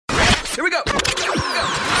Here we go.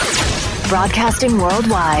 Broadcasting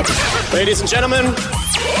worldwide. Ladies and gentlemen,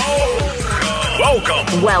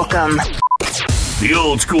 Welcome. The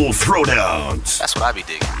old school throwdowns That's what I be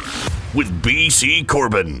digging. with BC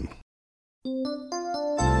Corbin.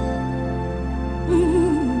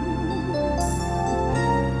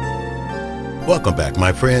 Welcome back,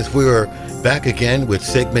 my friends. We're back again with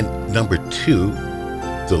segment number 2,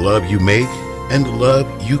 The Love You Make and the Love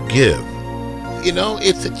You Give. You know,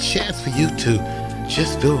 it's a chance for you to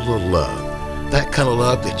just feel a little love. That kind of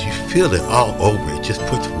love that you feel it all over. It just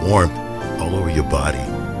puts warmth all over your body.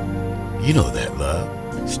 You know that love.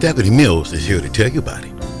 Stephanie Mills is here to tell you about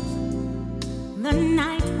it. The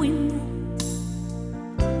night we met,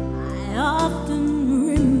 I often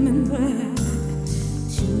remember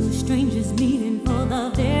two strangers meeting for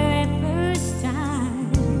the very first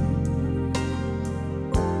time.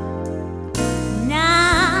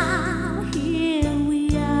 Now here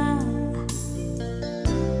we are,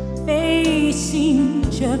 facing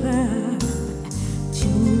each other, two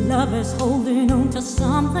lovers holding on to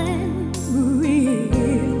something real.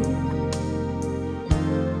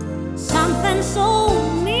 Something so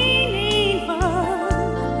meaningful.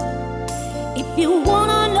 If you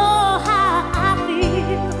wanna know how I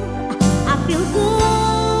feel good.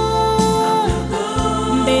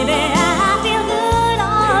 Baby, I feel good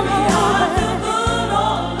all over.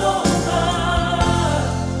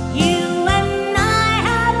 You and I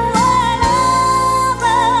have one of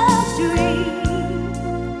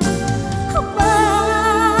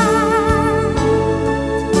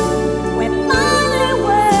we're finally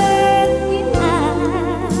working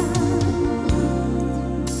out.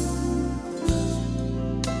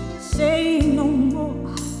 Say no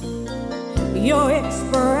more. Your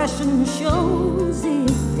expression shows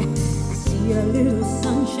it. I see a little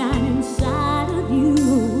sunshine inside of you.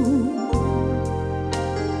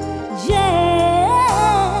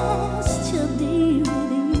 Just to be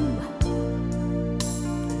with you,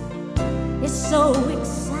 it's so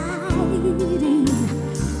exciting.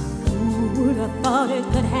 Who would have thought it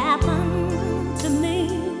could happen to me?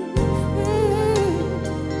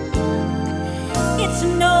 It's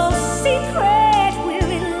no secret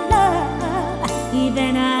we're in love.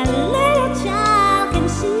 Even a little child can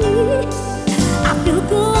see. I feel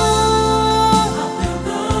good.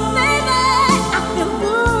 Baby, I feel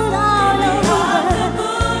good all over.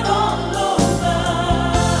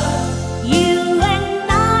 You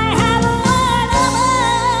and I have one of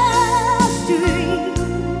us dream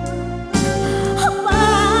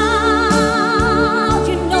about.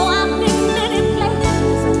 You know I've been many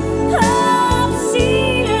places. I've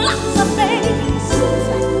seen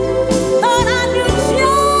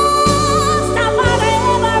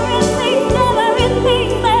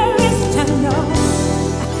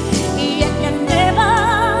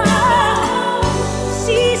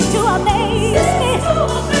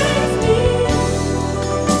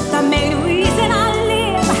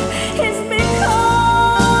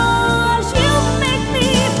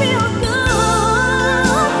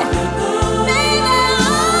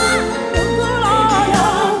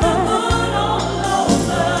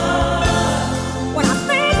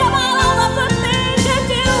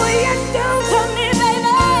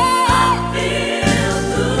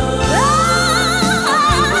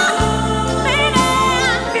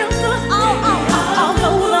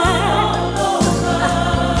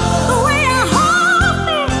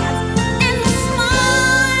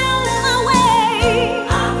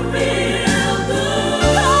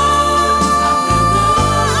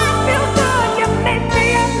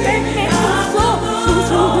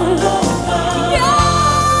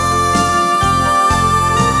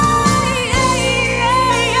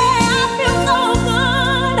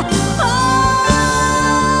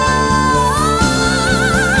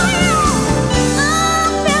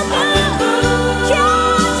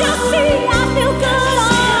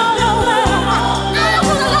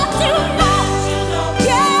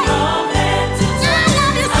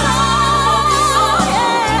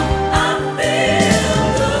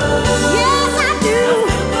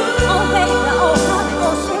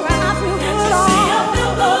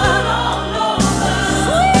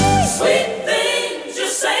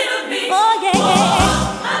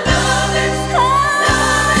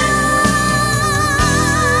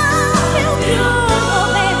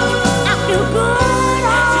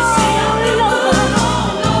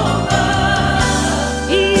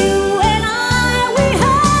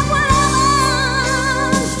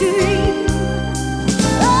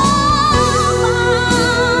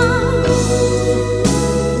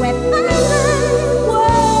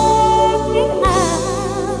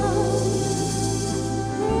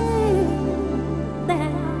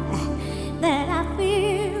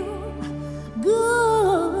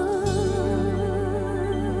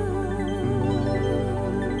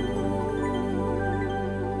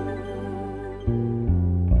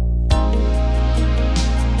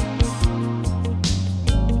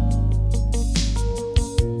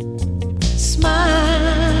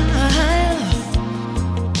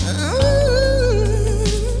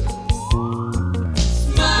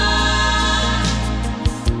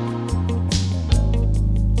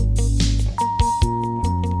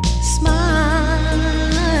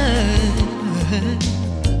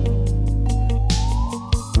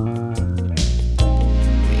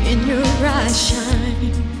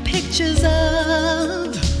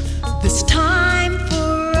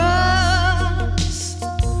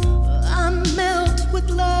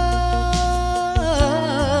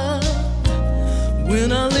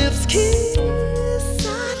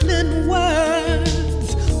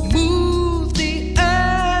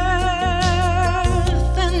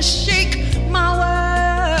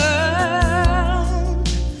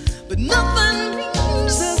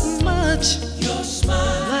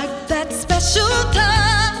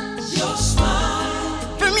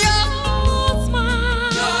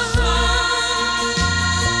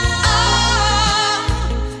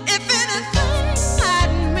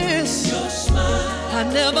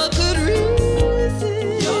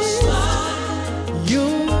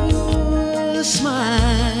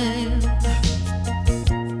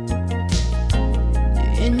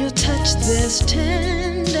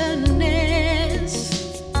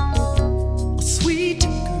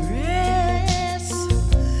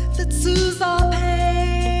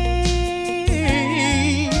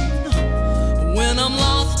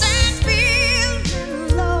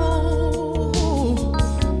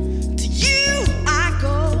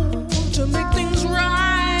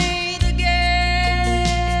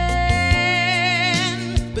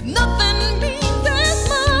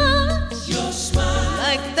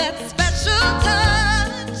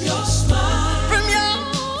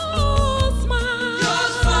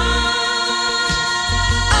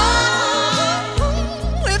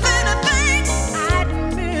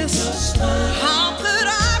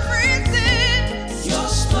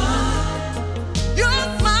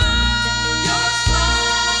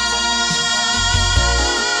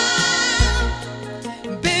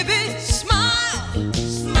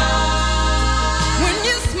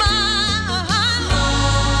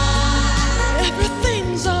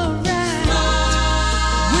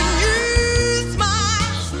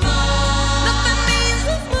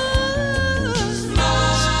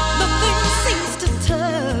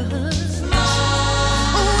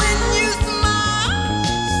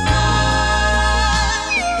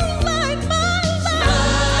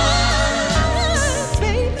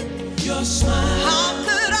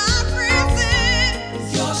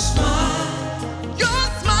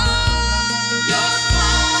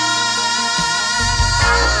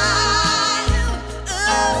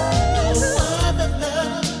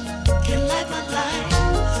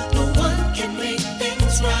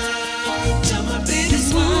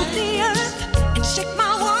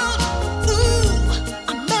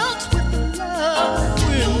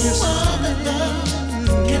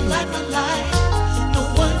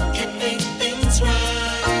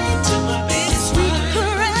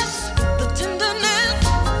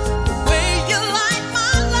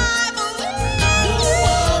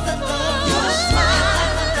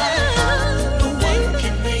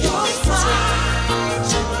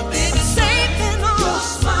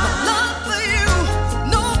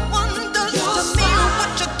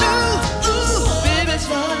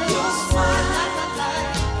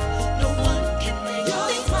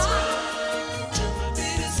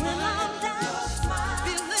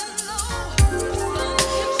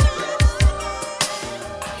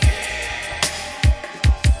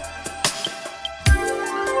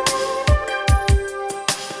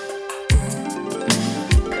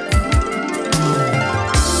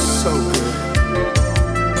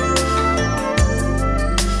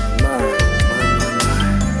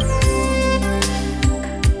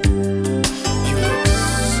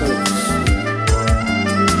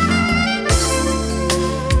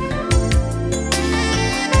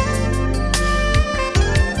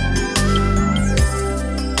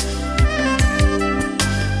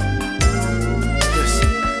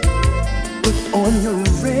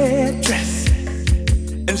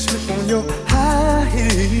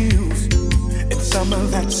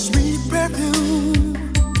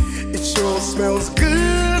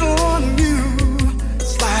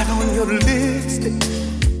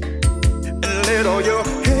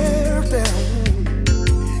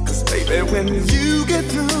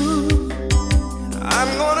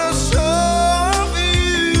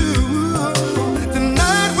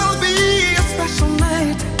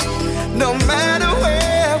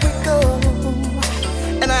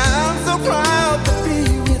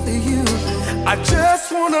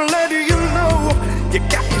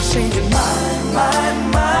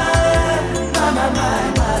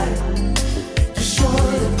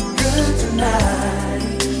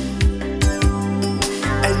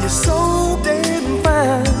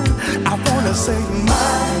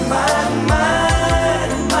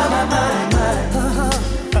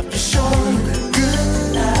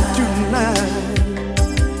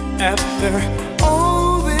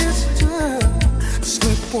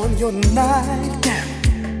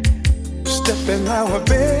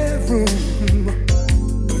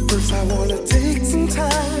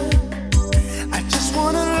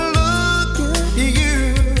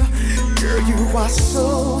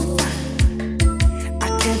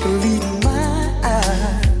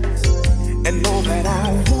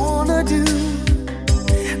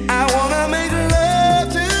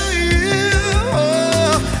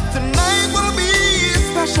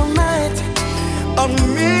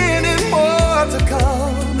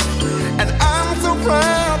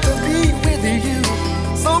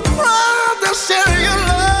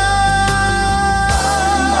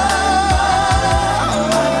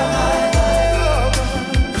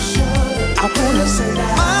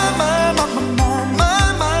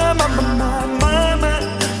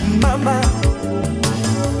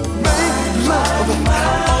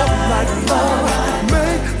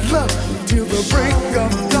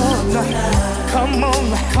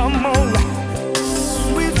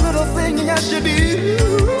yes you do.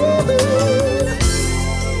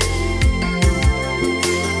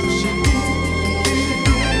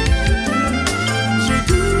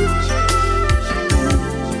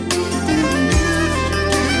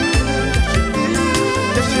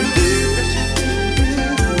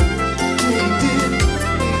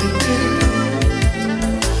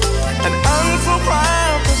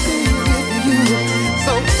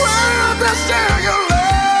 Share your love.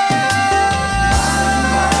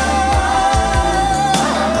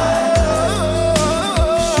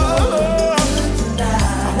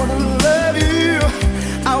 I wanna love you.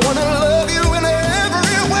 I wanna love you in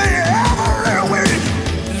every way, every way.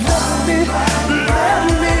 Let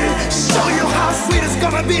me show you how sweet it's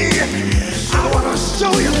gonna be. I wanna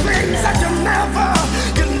show you things that you never,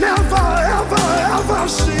 ever, ever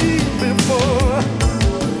seen before.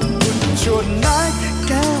 Put your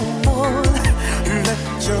nightgown on. Let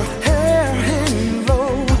your hair hang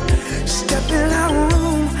low. Step in our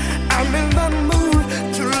room. I'm in the mood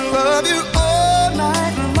to love you all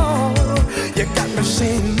night long. You got me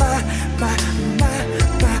saying my.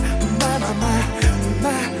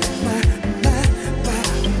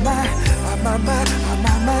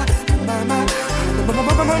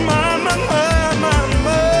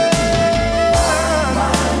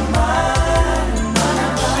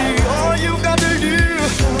 See, all you got to do.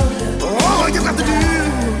 All you got to do,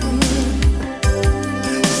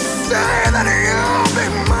 say that you'll be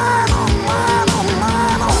mine, oh mine, oh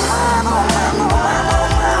mine, oh mine, oh mine, oh mine,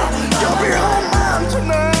 oh mine. You'll be all mine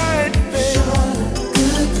tonight,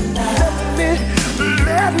 baby.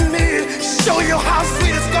 Let me show you how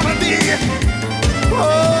sweet it's gonna be.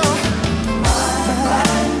 Oh.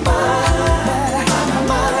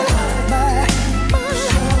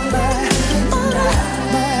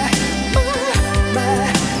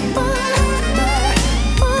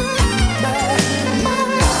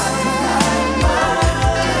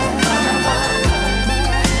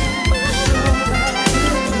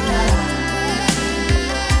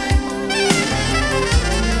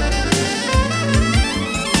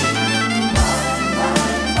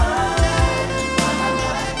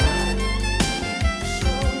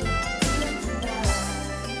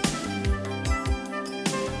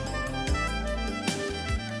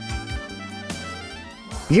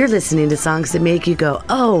 You're listening to songs that make you go,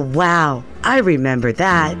 oh, wow, I remember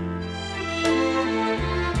that.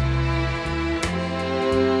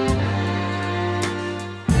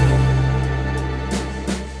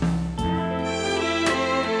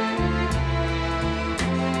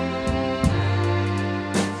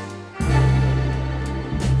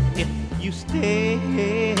 If you stay,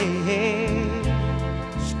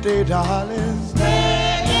 darling.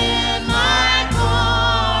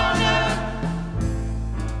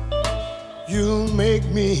 You'll make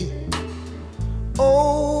me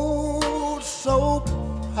oh so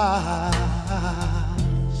proud.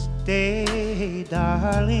 Stay,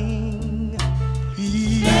 darling.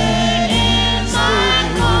 Please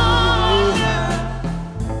stay.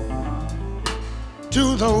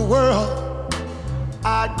 To the world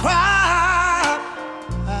I'd cry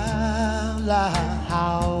out loud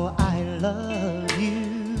how I love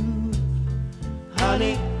you.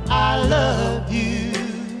 Honey, I love you.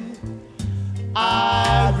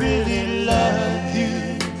 I really love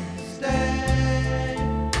you. Stay,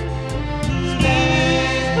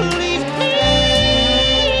 please,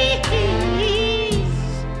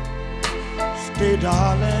 stay,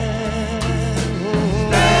 darling.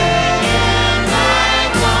 Stay in my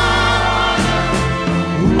corner.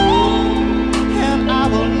 And I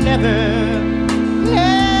will never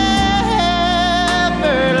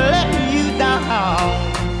let you down.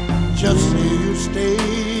 Just say you stay.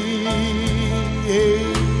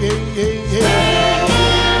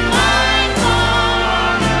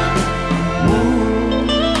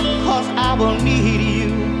 Need you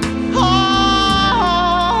always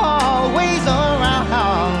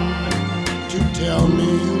around to tell me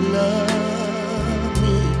you love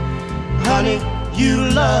me, honey, you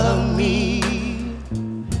love me.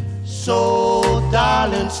 So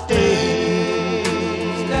darling, stay,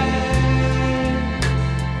 stay.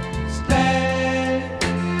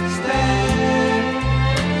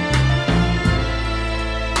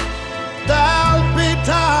 There'll be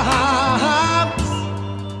times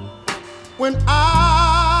when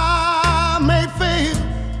I may fail,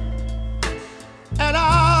 and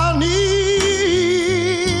I'll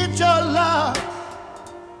need your love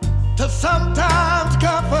to sometimes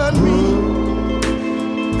comfort me.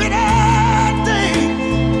 Bitter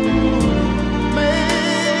days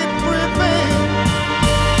may prevail,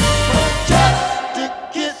 but just a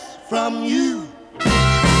kiss from you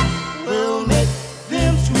will make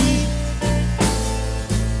them sweet.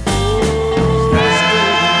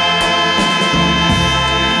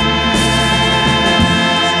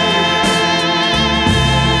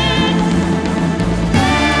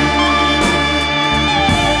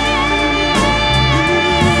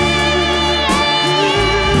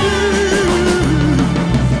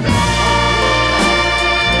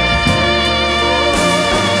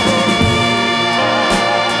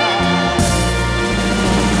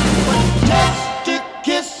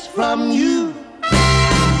 from you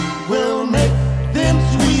will make them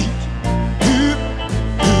sweet.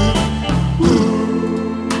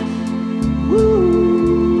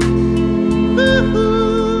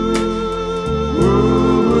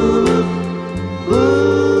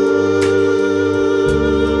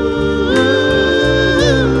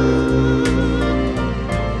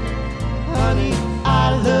 Honey,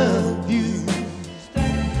 I love you.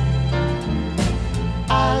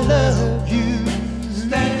 I love you.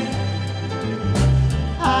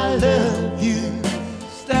 I love you.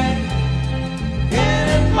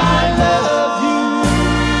 And I love you.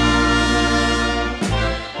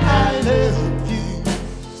 I love you.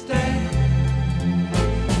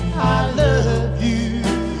 I love you.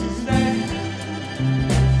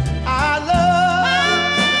 I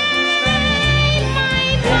love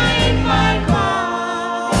my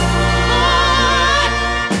God.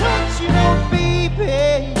 Don't you know, baby?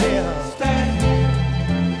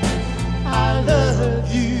 I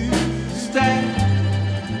love you.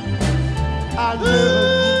 I love you.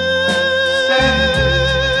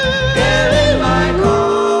 Get in my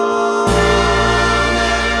corner.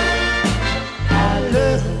 I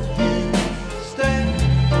love you.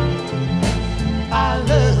 I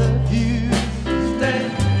love you.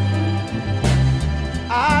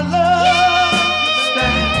 I love you.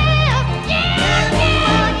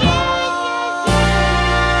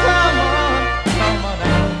 Come on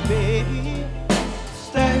now, baby.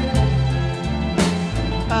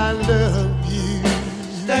 I love you.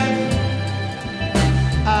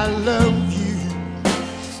 I love you.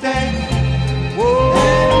 Whoa.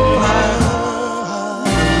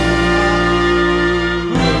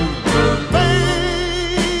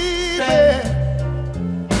 Baby.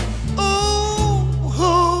 Oh,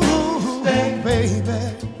 baby.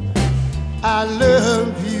 I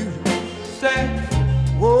love you.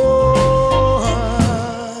 Whoa.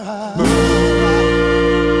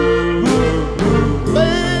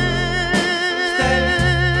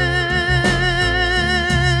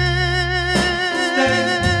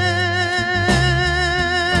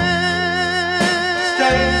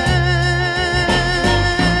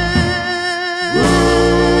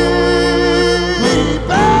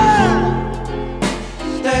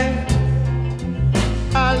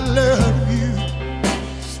 I love you.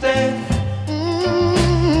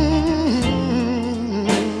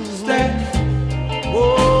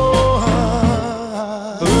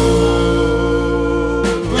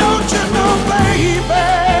 Don't you know, baby?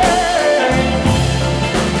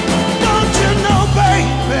 Don't you know,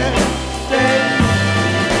 baby?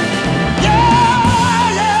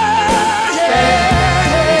 Yeah, yeah, yeah.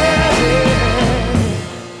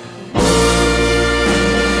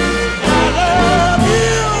 I love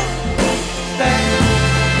you.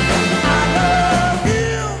 I love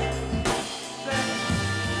you.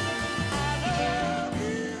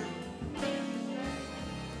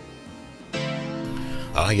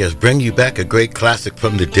 Yes, bring you back a great classic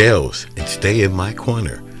from the Dells and Stay in My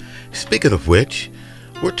Corner. Speaking of which,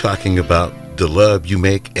 we're talking about the love you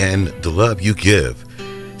make and the love you give.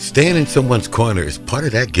 Staying in someone's corner is part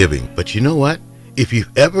of that giving. But you know what? If you've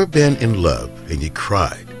ever been in love and you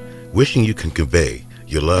cried, wishing you can convey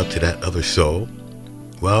your love to that other soul,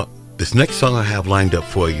 well, this next song I have lined up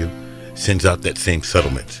for you sends out that same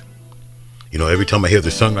settlement. You know, every time I hear the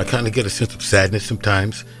song, I kind of get a sense of sadness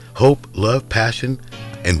sometimes, hope, love, passion,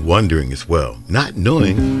 and wondering as well, not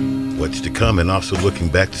knowing what's to come and also looking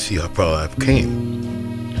back to see how far I've came.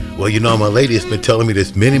 Well, you know, my lady has been telling me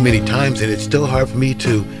this many, many times, and it's still hard for me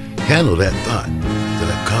to handle that thought that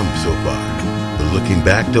I've come so far. But looking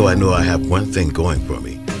back, though, I know I have one thing going for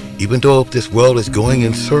me. Even though this world is going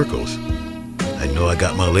in circles, I know I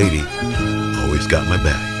got my lady, always got my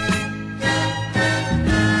back.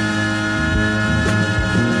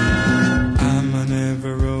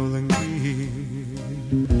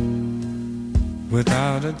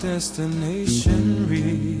 Without a destination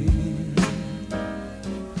real,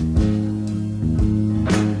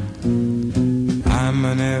 I'm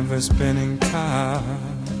an ever-spinning top,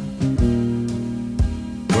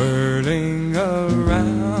 whirling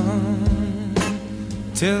around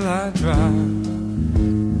till I drop.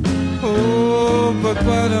 Oh, but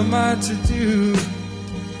what am I to do?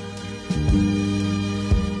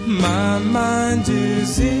 My mind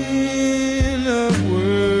is in a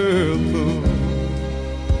whirlpool.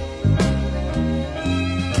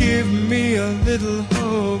 Give me a little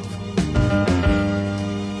hope.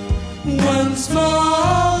 One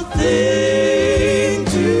small thing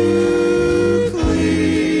to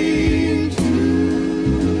cling to.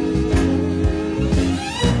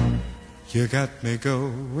 You got me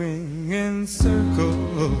going in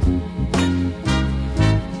circles.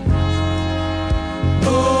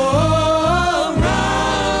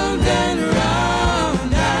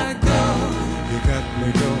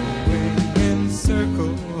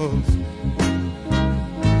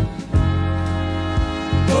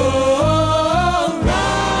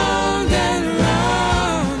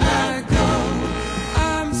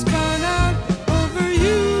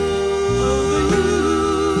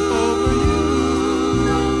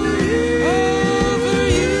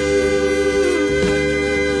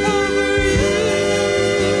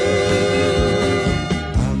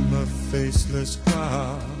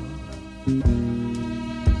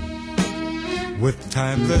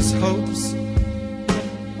 timeless hopes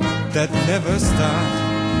that never start.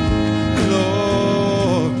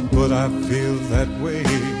 Lord, but I feel that way.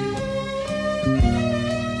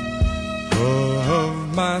 Of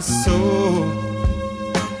my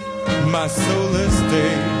soulless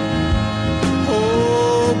day.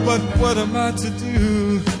 Oh, but what am I to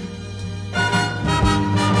do?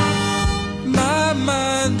 My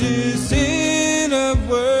mind is in a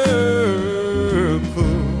whirlpool.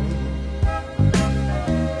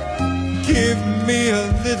 Give me a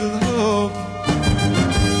little hope.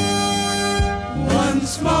 One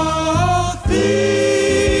small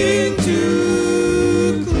thing to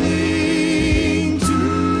cling to.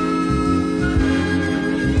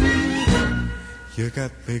 You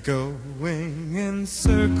got me going in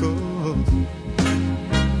circles.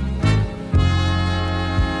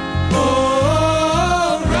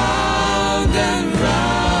 Oh, round and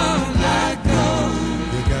round I go.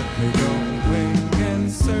 You got me going in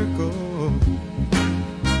circles.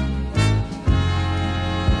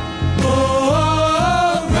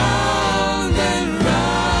 Oh, round and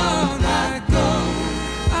round I go.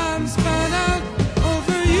 I'm spun out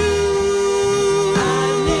over you. I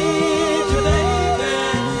need you, baby.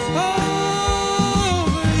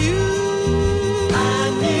 Over you. I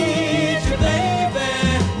need you, baby.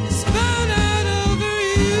 Spun out over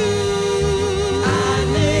you. I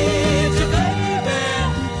need you, baby.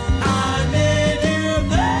 I need you,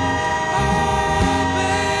 baby.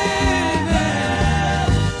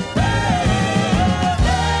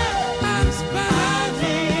 I'm spun out.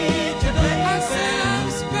 I said I'm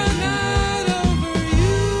spun out over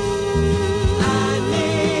you. I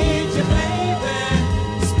need you, baby.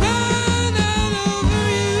 Spun out over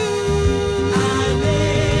you. I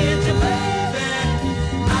need you, baby.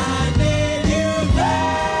 I need you,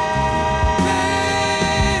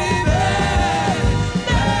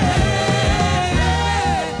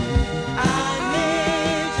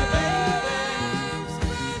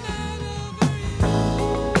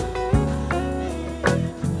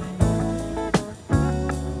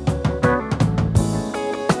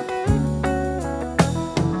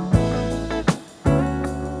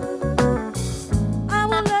 I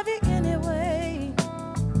will love you anyway,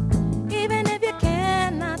 even if you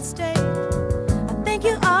cannot stay. I think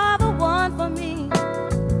you are the one for me.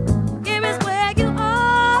 Here is where you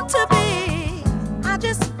ought to be. I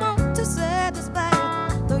just want to satisfy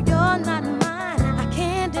you, though you're not mine. I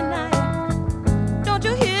can't deny it. Don't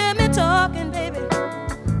you hear me talking, baby?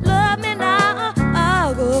 Love me now,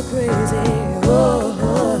 I'll go crazy.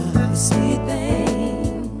 Oh, sweet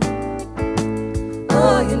thing.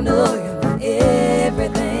 Oh, you know you're my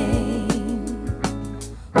everything.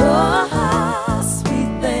 Oh,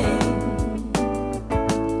 sweet thing.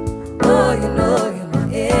 Oh, you know you're my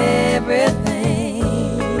everything.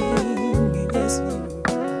 Yes, you.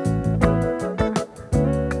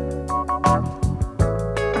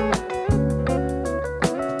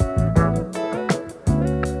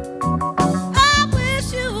 I wish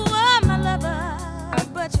you were my lover,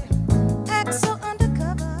 but you act so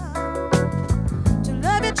undercover. To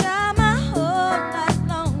love you, child, my whole life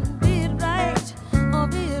long. Be it right or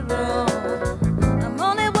be it wrong. I'm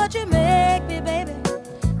only what you make me, baby.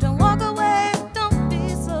 Don't walk away, don't be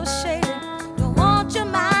so shady. Don't want your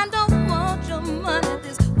mind, don't want your money.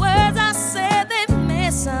 These words I say, they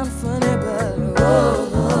may sound funny, but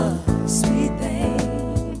oh, sweet thing.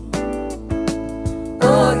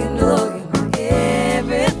 Oh, you know you're my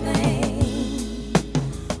everything.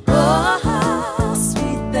 Oh,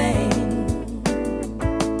 sweet thing.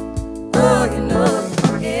 Oh, you know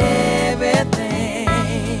you're my everything.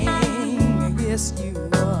 Yes, you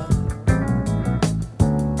are.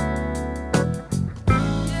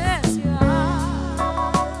 Yes, you are.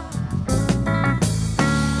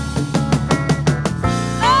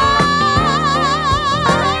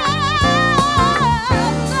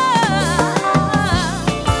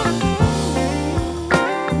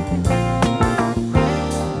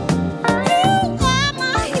 You are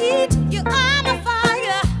my heat, you are my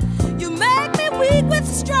fire. You make me weak with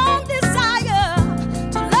strong desire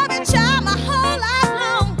to love you, child, my whole life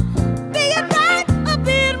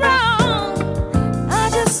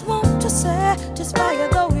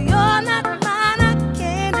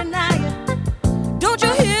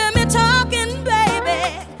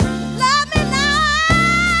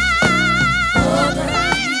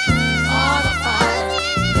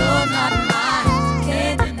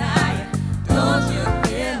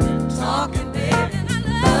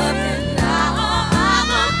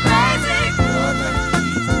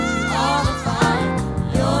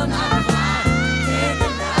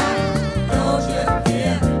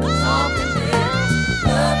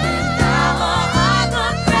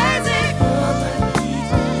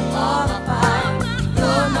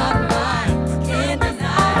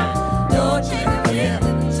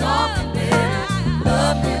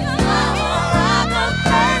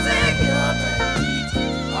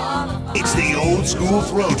School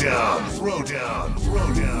Throwdown.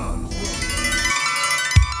 Throwdown.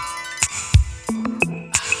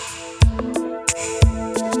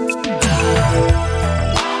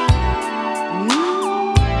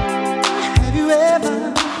 Have you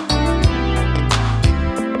ever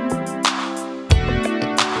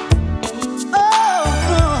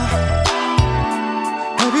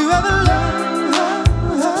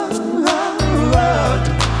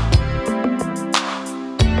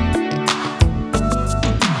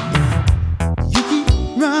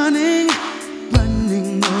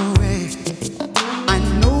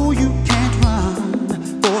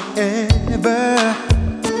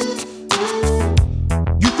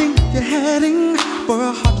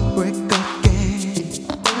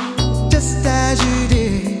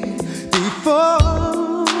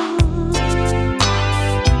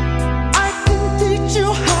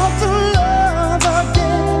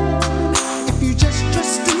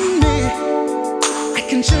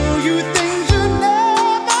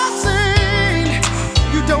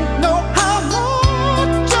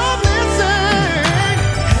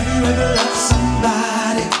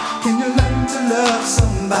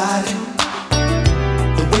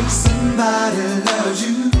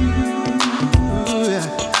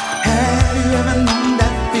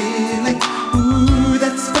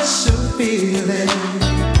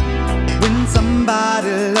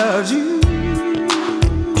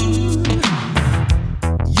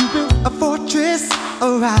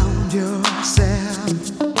around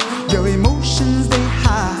yourself, your emotions they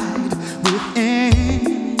hide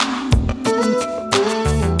within.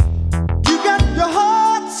 You got your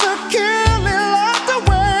heart securely locked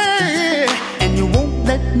away, and you won't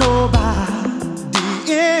let nobody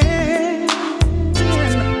in.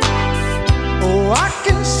 Oh, I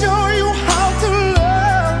can show you how to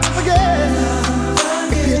love again.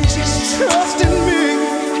 If you just trust in me,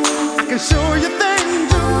 I can show you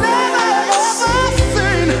things you never ever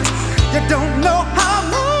seen. You don't know how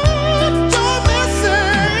much you're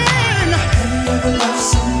missing. Have you ever loved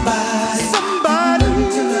somebody? Somebody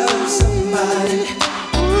to love somebody.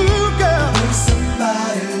 Ooh, girl, when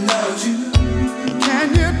somebody loves you, can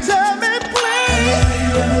you tell me, please? Have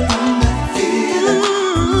you ever known that feeling?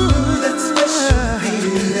 Ooh, that special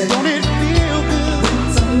feeling. Don't it feel good when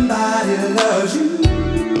somebody loves you?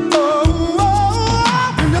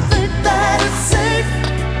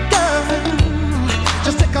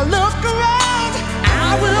 Look around,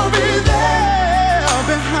 I will be there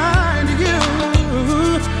behind you.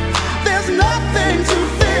 There's nothing to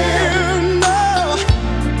fear, no,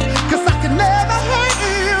 'cause I can never hurt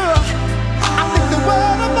you. I think the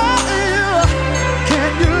world about you.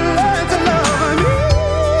 Can you learn to love me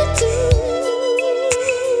too?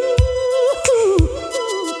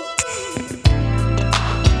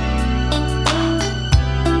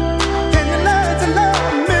 Can you learn to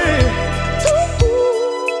love me too?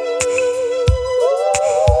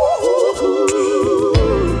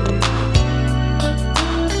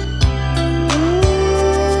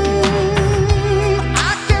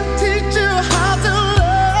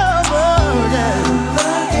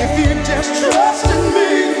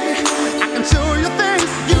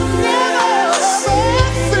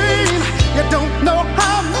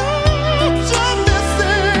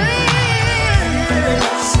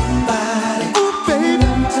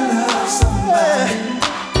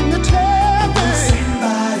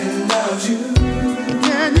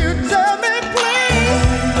 Tell me, please.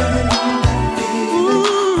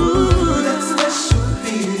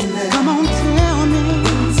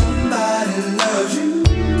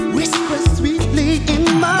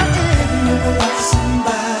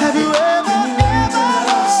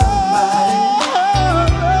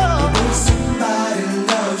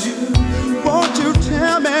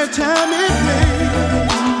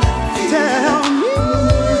 Tell me.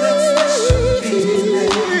 That special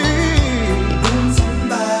feeling when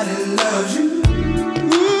somebody loves you.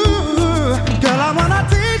 Ooh, girl, I wanna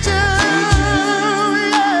teach you.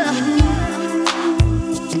 Yeah.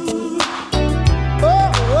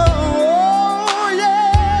 Oh,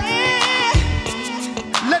 yeah.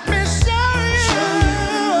 Let me show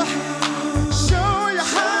you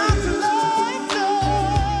how to love you.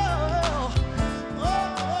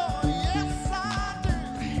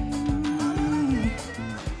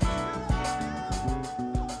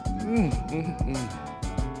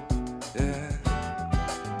 Yeah.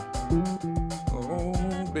 Oh,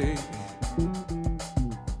 baby.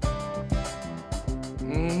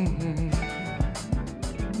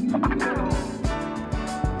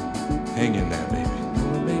 Hang in there, baby.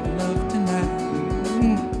 We'll make love tonight.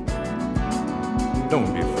 Don't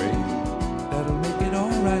be afraid. That'll make it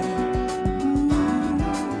all right.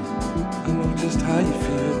 I know just how you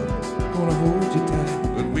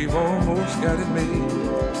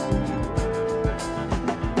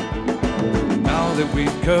that we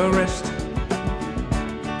caressed,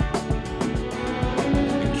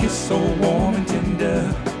 a kiss so warm and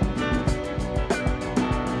tender.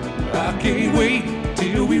 I can't wait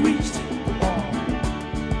till we reached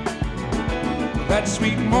that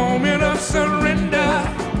sweet moment of surrender.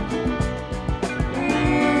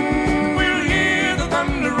 We'll hear the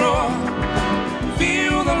thunder roar,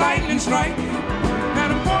 feel the lightning strike.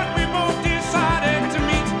 At a point we both decided to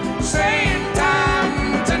meet, same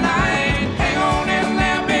time tonight. Hang on in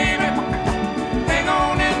there, baby, hang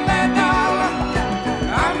on in there, darling.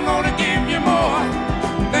 I'm gonna give you more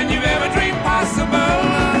than you've ever dreamed possible.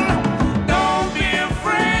 Don't be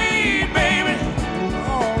afraid, baby,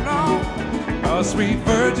 oh no, a sweet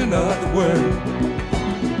virgin of the world.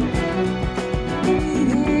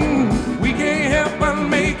 We can't help but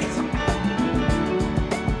make it,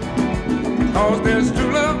 'cause there's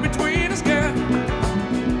true love between us, girl.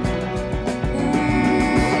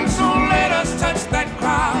 So let us touch that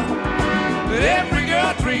crowd that every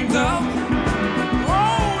girl dreams of.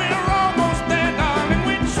 Oh, we're almost there, darling,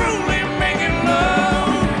 we're truly making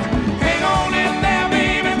love. Hang on in there,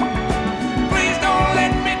 baby, please don't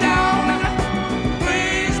let me down.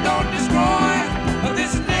 Please don't destroy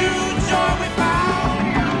this new joy we found.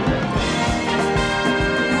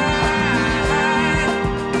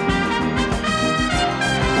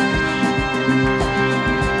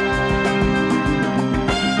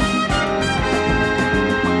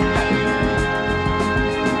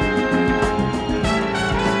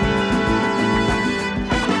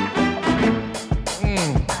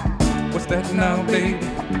 What's that now, baby?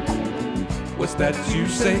 What's that you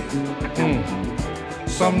say?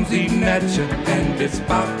 Something's eating at you and it's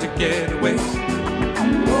about to get away.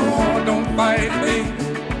 Oh, don't fight, baby.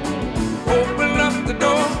 Open up the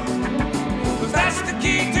door, 'cause that's the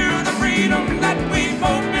key to the freedom that we've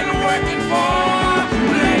both been working for.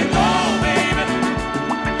 Let it go, baby.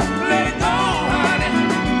 Let it go, honey.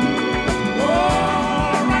 Oh,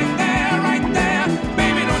 right there,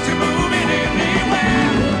 baby, don't you move it anywhere.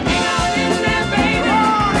 Hang on in there, baby.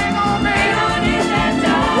 Oh, hang on, baby. Hang on in there,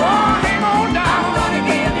 darling. Oh, hang on down. I'm gonna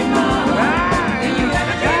give you more than you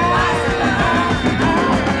ever dreamed possible.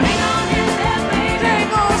 Hang on in there, baby.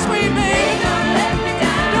 Hang on, sweet baby. Don't let me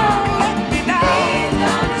down. Don't let me down. Please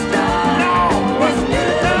don't destroy. No, what's new?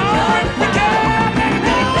 Let it go,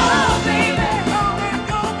 baby.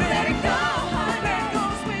 Let it go, honey. Let it go,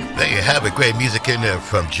 sweet. There you have it. Great music in there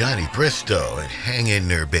from Johnny Bristow and Hang In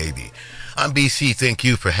There, Baby. I'm BC. Thank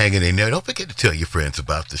you for hanging in there. Don't forget to tell your friends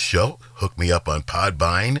about the show. Hook me up on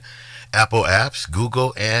Podbean, Apple apps,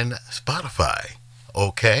 Google, and Spotify.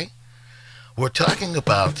 Okay? We're talking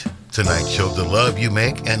about tonight's show, the love you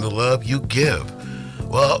make and the love you give.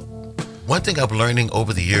 Well, one thing I'm learning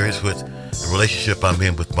over the years with the relationship I'm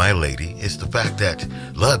in with my lady is the fact that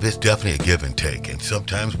love is definitely a give and take. And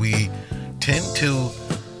sometimes we tend to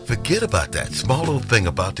forget about that small little thing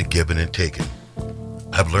about the giving and taking.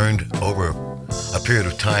 I've learned over a period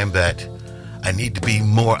of time that I need to be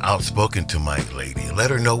more outspoken to my lady and let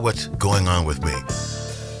her know what's going on with me.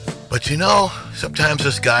 But you know, sometimes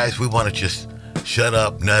us guys, we want to just shut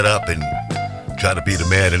up, nut up, and try to be the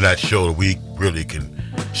man and not show that we really can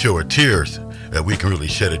show her tears, that we can really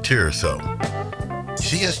shed a tear. So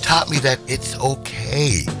she has taught me that it's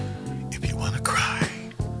okay if you want to cry.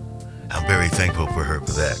 I'm very thankful for her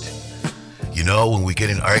for that. You know, when we get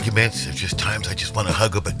in arguments, there's just times I just want to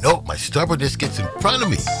hug her, but nope, my stubbornness gets in front of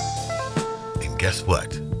me. And guess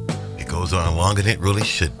what? It goes on longer than it really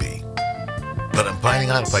should be. But I'm finding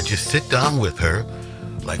out if I just sit down with her,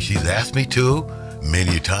 like she's asked me to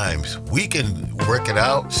many times, we can work it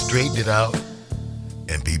out, straighten it out,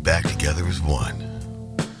 and be back together as one.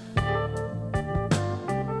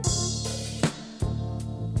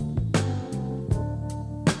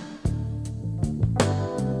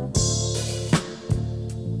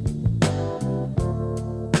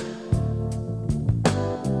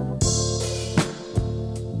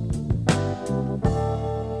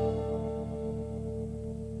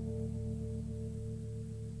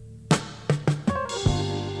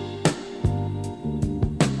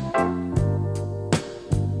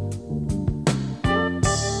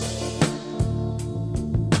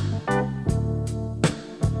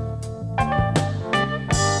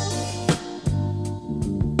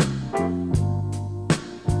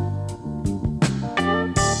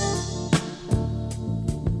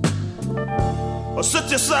 Well,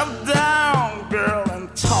 sit yourself down, girl,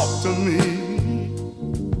 and talk to me.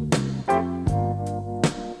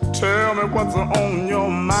 Tell me what's on your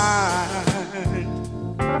mind.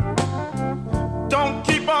 Don't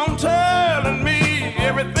keep on telling me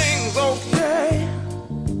everything's okay,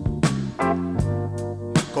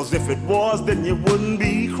 'cause 'cause if it was, then you wouldn't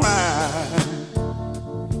be crying.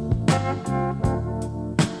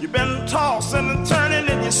 You've been tossing and turning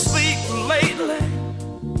in your sleep lately,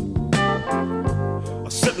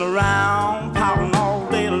 sitting around pouting all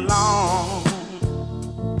day long.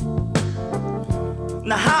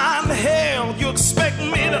 Now how in the hell you expect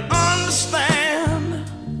me to understand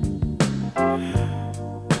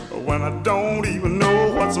when I don't even know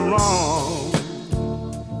what's wrong?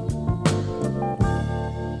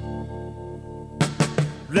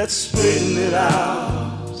 Let's straighten it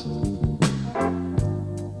out.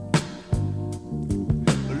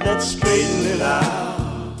 Let's straighten it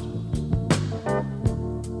out.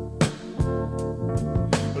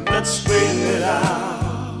 Let's straighten it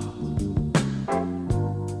out.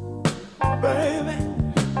 Baby,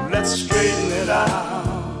 let's straighten it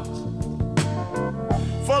out.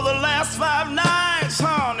 For the last 5 nights,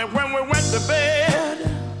 honey, when we went to bed,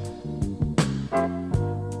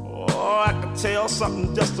 oh, I could tell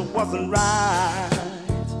something just wasn't right.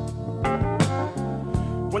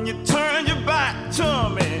 When you turned your back to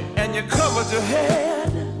me and you covered your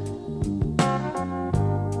head,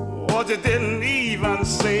 or you didn't even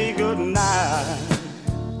say goodnight.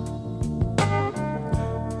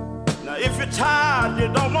 Now if you're tired, you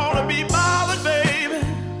don't want to be bothered, baby,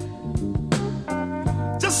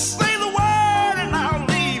 just say the word and I'll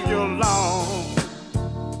leave you alone.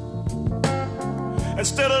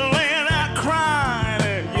 Instead of laying out crying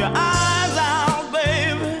and your eyes out,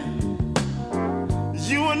 baby,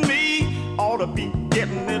 you and me ought to be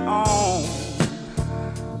getting it on.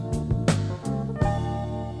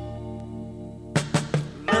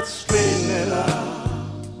 Let's straighten it out.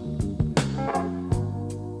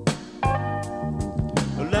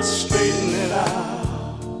 Let's straighten it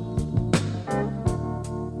out.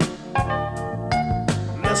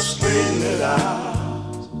 Let's straighten it out.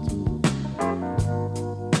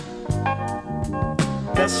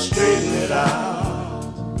 Let's straighten it out.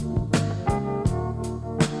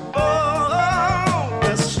 Oh,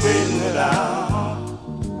 let's straighten it out.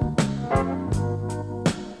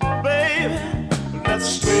 Baby, let's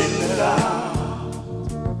straighten it out.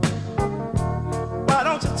 Why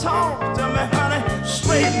don't you talk to me, honey?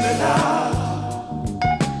 Straighten it out.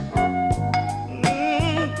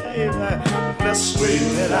 Baby, let's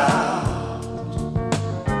straighten it out.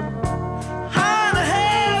 How the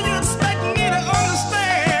hell you expect me to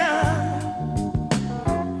understand?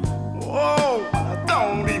 Oh, I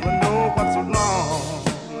don't even know what's wrong.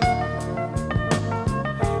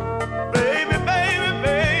 Baby, baby,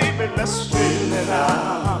 baby, let's straighten it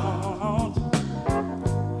out.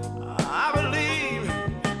 I believe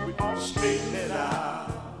we ought to straighten it out.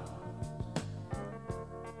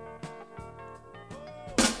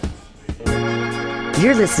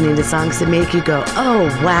 You're listening to songs that make you go, oh,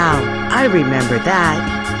 wow, I remember that.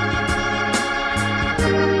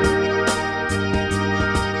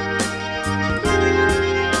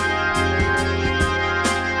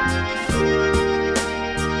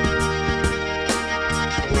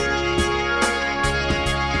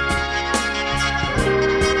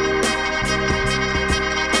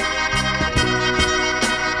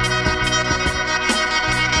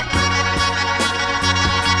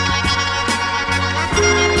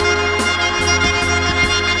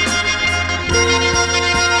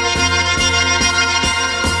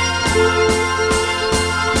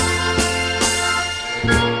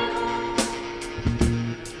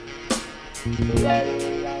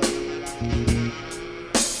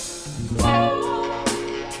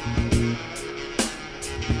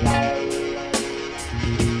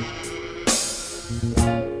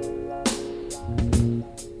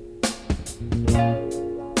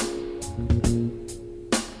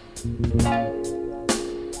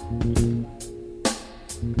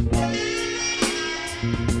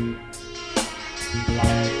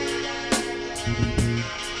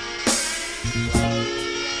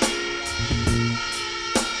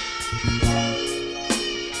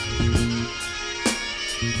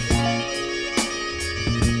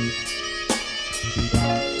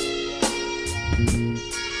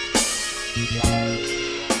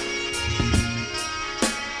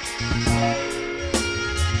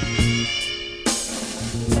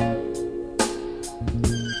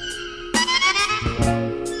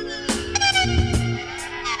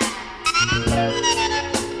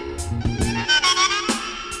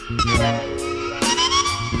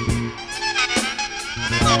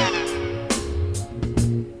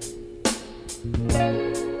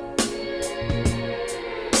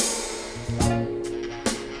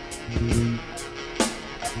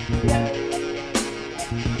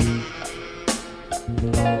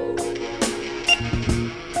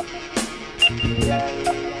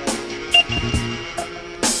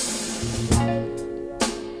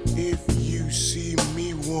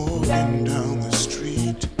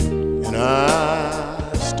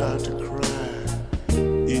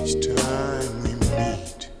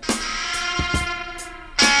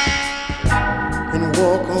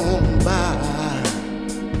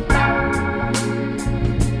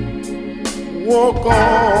 walk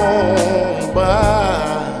on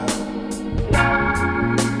by,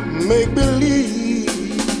 make believe,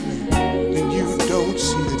 and you don't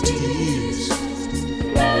see the tears.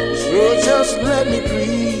 So just let me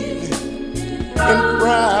grieve in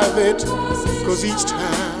private, 'cause each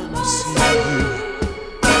time I see you,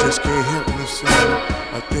 I just can't help myself.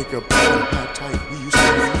 I think about how tight we used to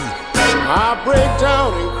be. I break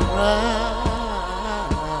down and cry.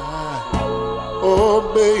 Oh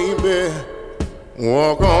baby,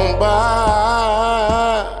 walk on by.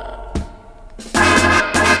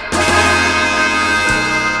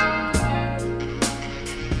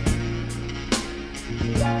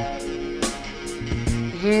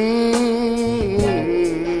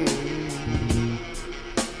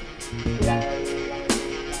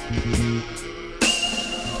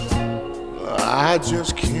 I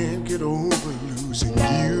just can't get over losing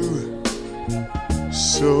you.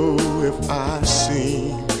 So if I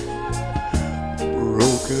seem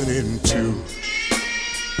broken in two,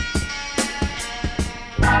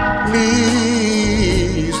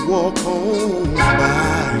 please walk on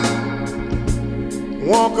by.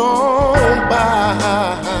 Walk on by.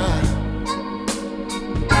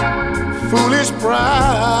 Foolish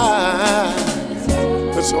pride,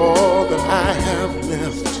 that's all that I have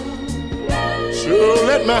left. So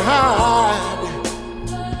let me hide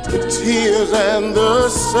the tears and the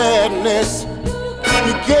sadness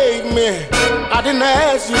you gave me. I didn't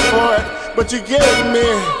ask you for it, but you gave me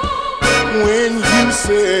when you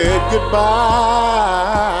said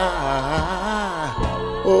goodbye.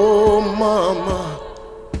 Oh mama,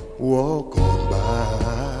 walk on by.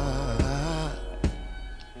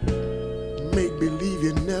 Make believe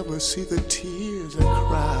you never see the tears I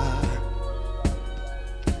cry.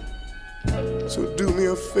 So do me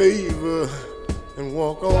a favor and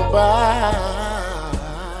walk on by.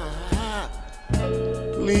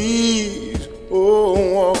 Please, oh,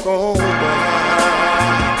 walk on by.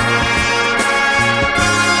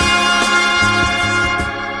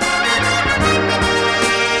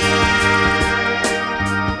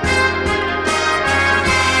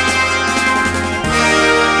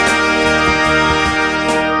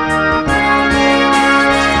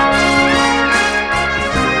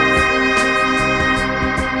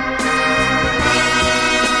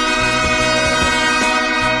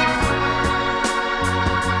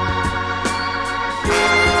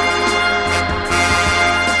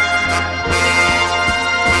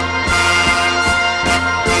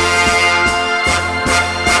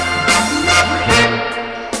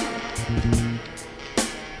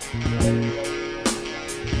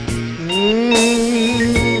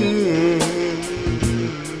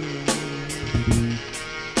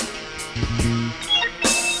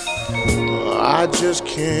 I just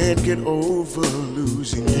can't get over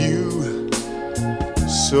losing you.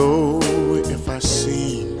 So if I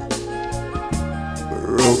seem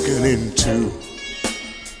broken in two,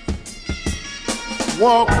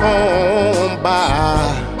 walk on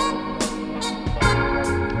by.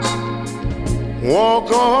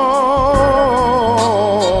 Walk on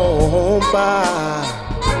by.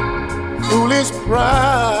 Foolish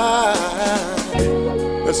pride,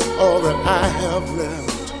 that's all that I have left.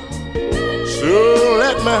 So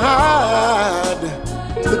let me hide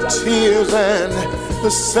the tears and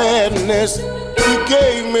the sadness you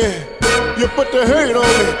gave me. You put the hurt on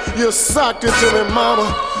me, you socked it to me, mama,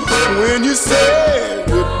 when you said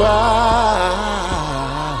goodbye.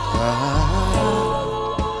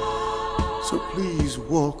 So please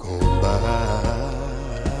walk on by.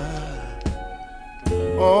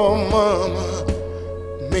 Oh mama,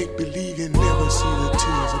 make believe you never see the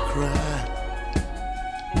tears I cry.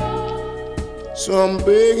 So I'm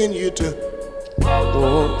begging you to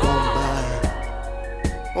walk on by.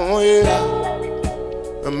 Oh yeah,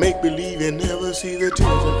 I make believe you never see the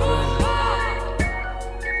tears I cry.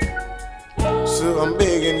 So I'm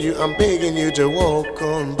begging you to walk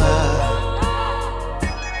on by.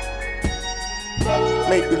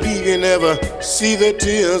 Make believe you never see the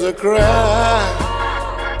tears I cry.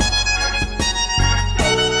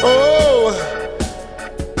 Oh,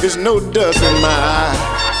 there's no dust in my eye.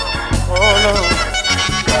 Oh no,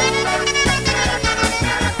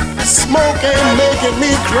 smoke ain't making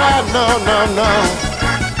me cry. No, no, no.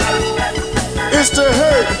 It's the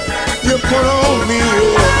hurt you put on me.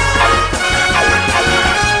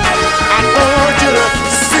 I don't want you to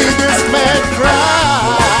see this man cry.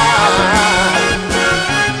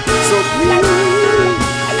 So please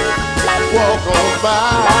walk on by.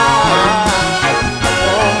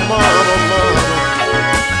 Oh mama, mama,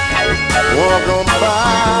 walk on by.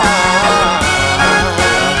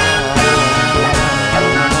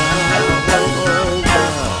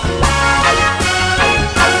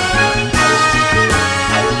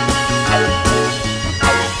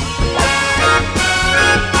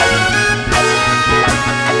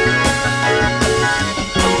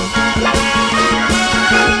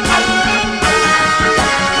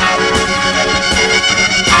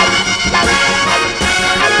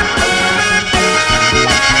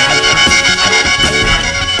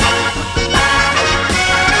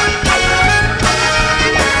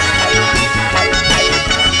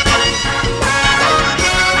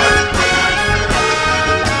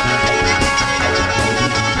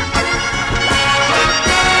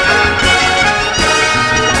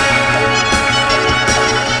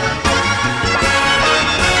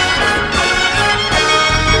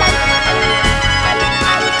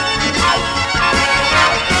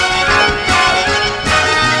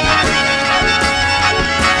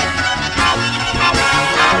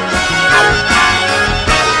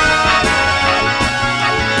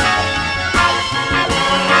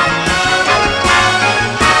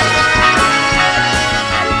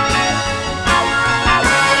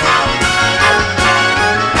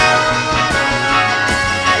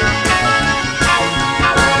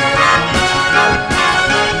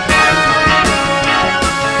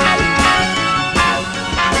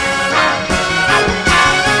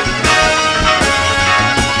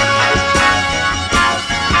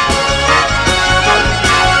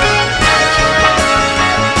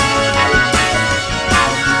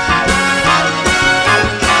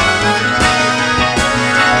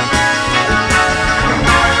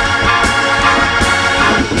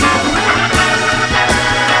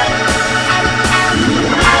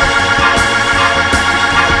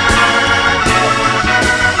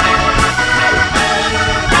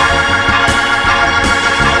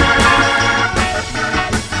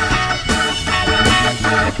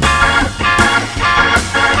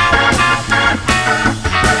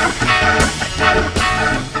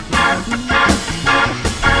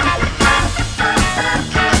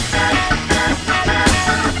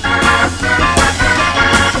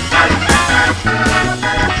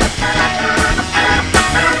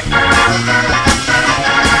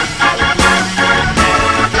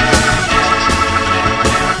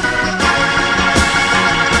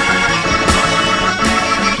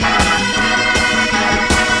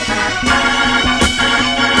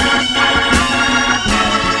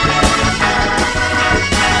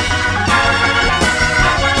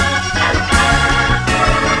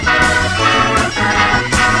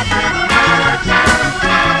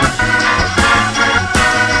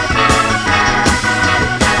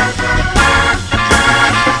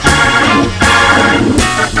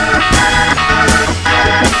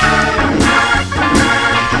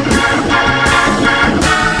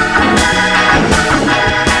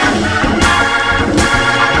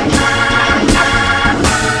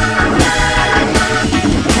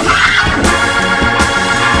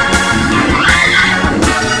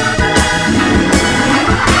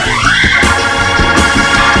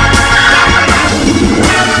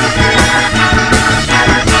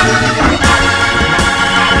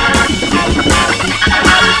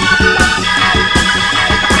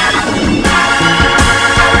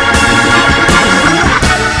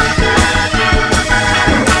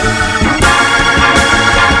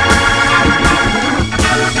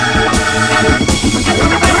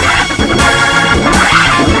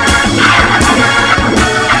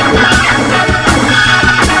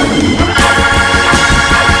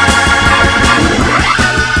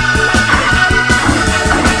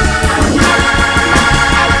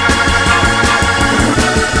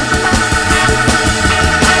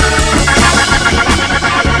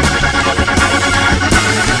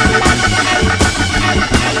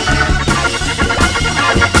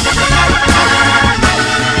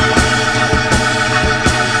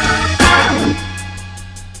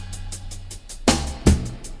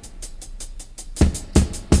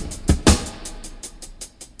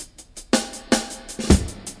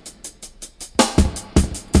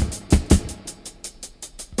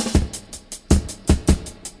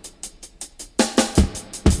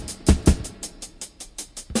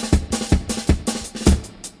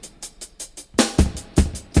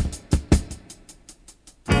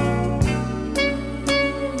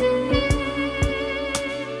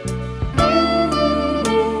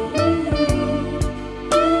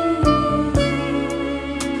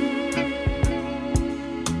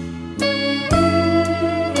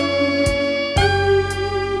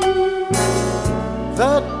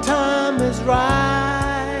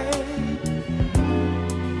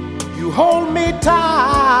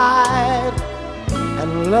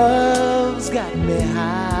 love's got me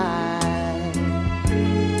high.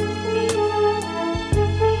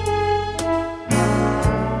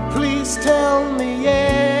 Please tell me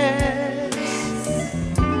yes,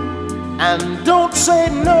 and don't say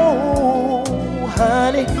no,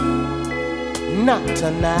 honey, not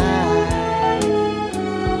tonight.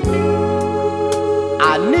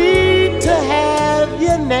 I need to have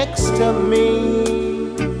you next to me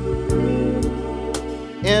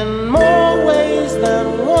in more ways than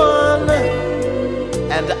one,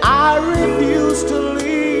 and I refuse to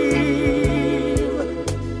leave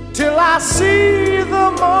till I see the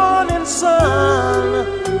morning sun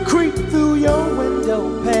creep through your window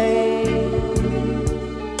pane.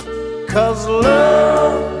 'Cause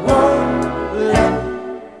love won't let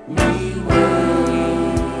me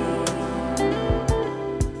wait.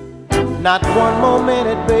 Not one more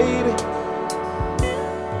minute, baby.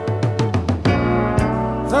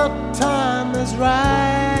 The time is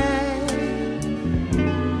right.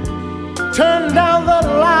 Turn down the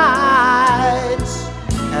lights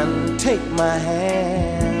and take my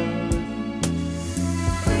hand.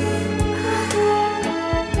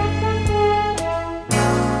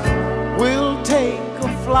 We'll take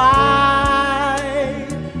a flight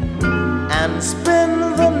and spend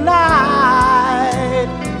the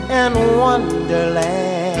night in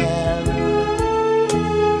Wonderland.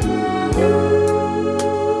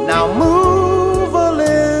 Now move a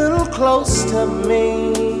little close to me.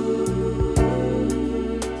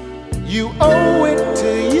 You owe it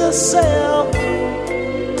to yourself,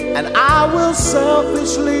 and I will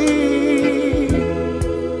selfishly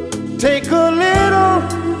take a little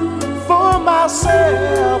for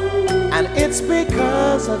myself, and it's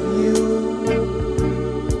because of you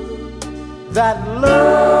that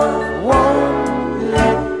love won't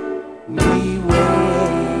let me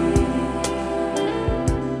wait.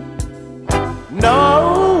 No,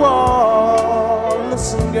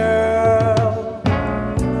 listen, girl.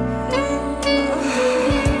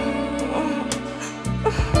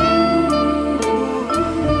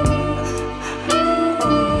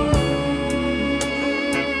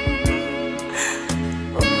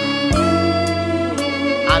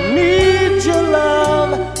 I need your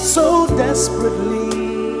love so desperately,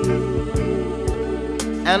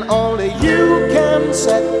 and only you can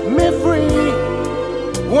set me free.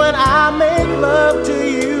 When I make love to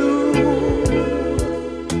you,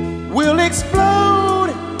 we'll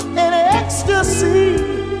explode in ecstasy,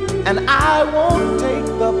 and I won't take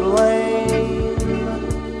the blame.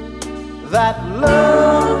 That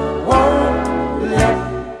love won't let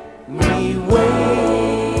me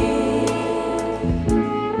wait.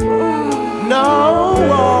 No,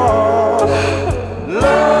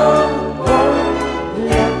 love won't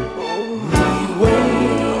let me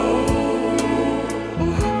wait.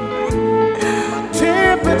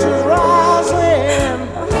 Temperature's rising,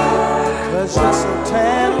 'cause you're so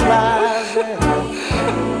tantalizing.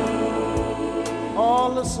 Oh,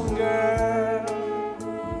 listen, girl.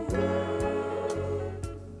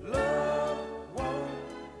 Love won't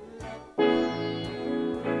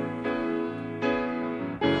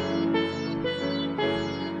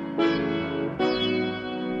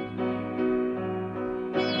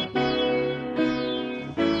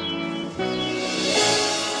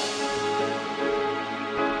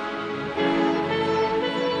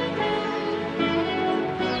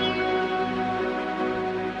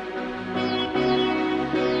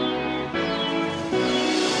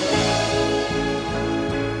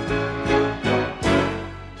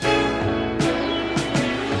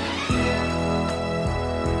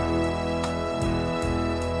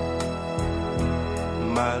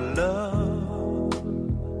my love.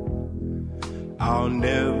 I'll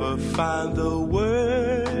never find the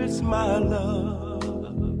words, my love,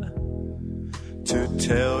 to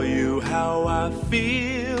tell you how I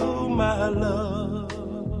feel, my love.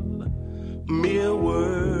 Mere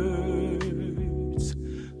words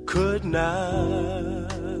could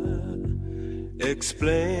not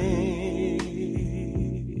explain.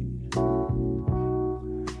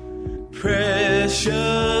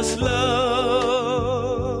 Precious love,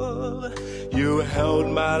 you held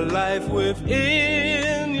my life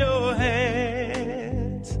within your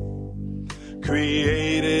hands,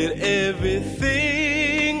 created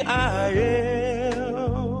everything I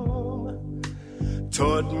am,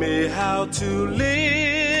 taught me how to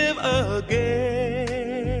live again.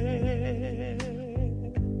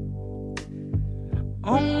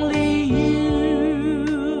 Only you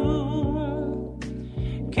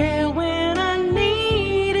care when I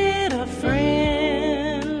needed a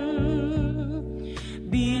friend.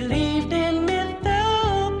 Believed in me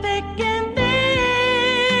through thick and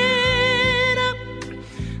thin.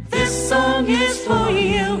 is for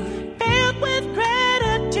you, filled with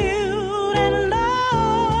gratitude and love.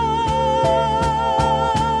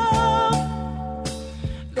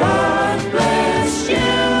 God bless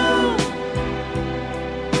you.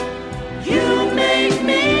 You make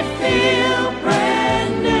me feel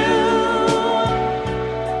brand new.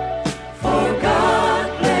 For God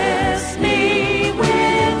bless me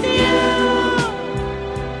with you.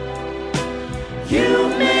 You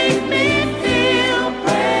make me feel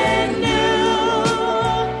brand new.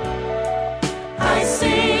 I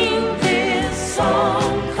sing this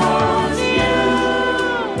song 'cause you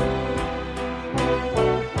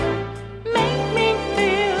make me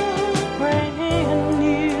feel brand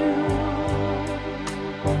new.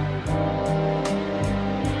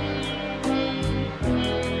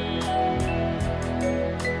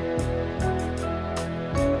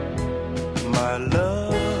 My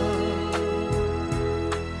love,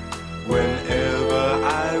 whenever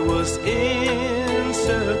I was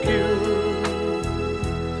insecure,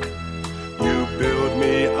 you built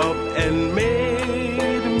me up and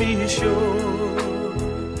made me sure.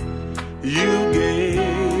 You gave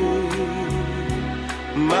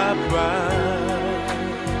my pride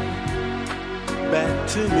back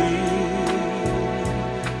to me.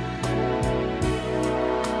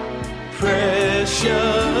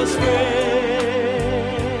 Precious friend,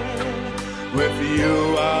 with you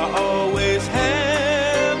I always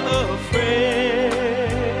have a friend.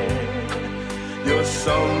 You're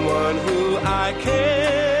someone who I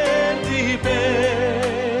can depend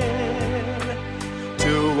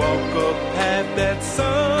to walk a path that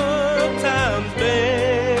sometimes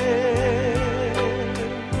bends.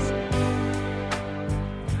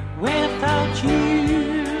 Without you,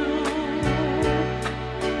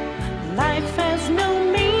 life has no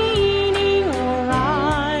meaning or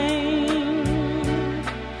rhyme,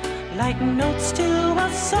 like notes to a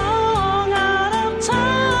song out of time.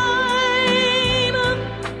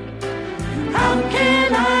 How can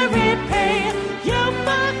I repay you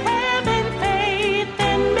for having faith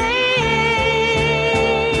in me?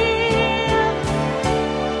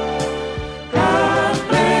 God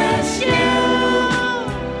bless you.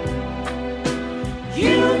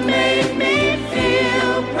 You made me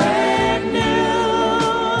feel brand new.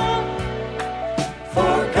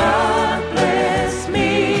 For God bless me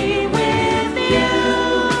with you.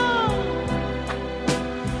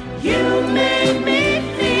 You made me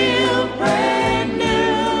feel brand new.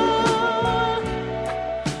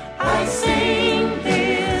 I sing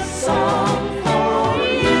this song for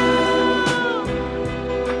you.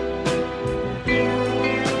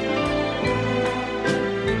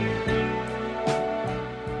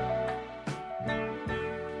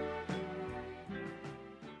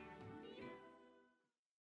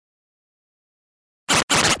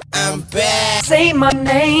 Say my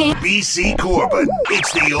name. BC Corbin.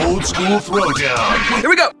 It's the old school throwdown. Here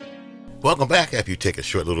we go. Welcome back after you take a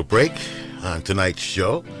short little break on tonight's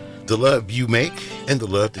show, The Love You Make and the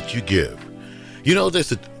Love That You Give. You know,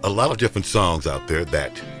 there's a lot of different songs out there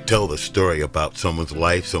that tell the story about someone's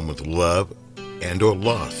life, someone's love, and or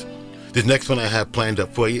loss. This next one I have planned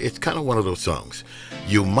up for you, it's kind of one of those songs.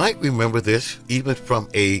 You might remember this even from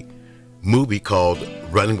a movie called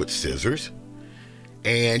Running with Scissors,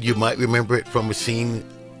 and you might remember it from a scene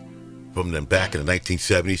from them back in the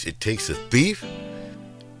 1970s, It Takes a Thief.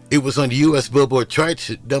 It was on the U.S. Billboard charts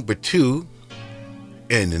at number 2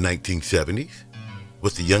 in the 1970s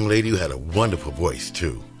with the young lady who had a wonderful voice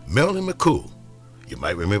too, Marilyn McCool. You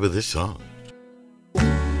might remember this song.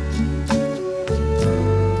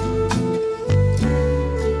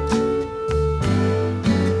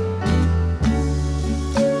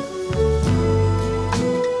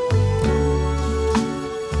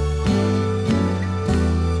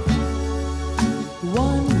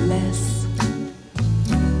 One less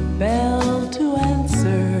bell to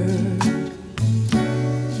answer,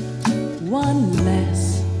 one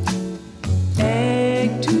less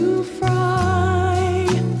egg to fry,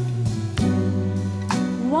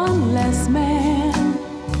 one less man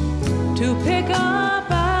to pick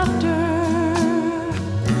up after.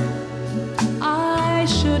 I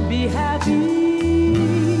should be happy,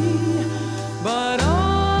 but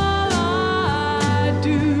all I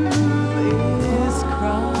do is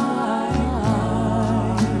cry.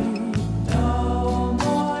 No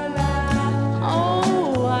more laughter.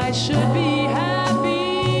 Oh, I should be happy.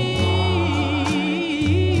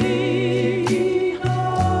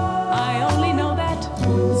 I only know that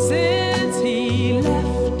since he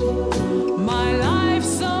left, my life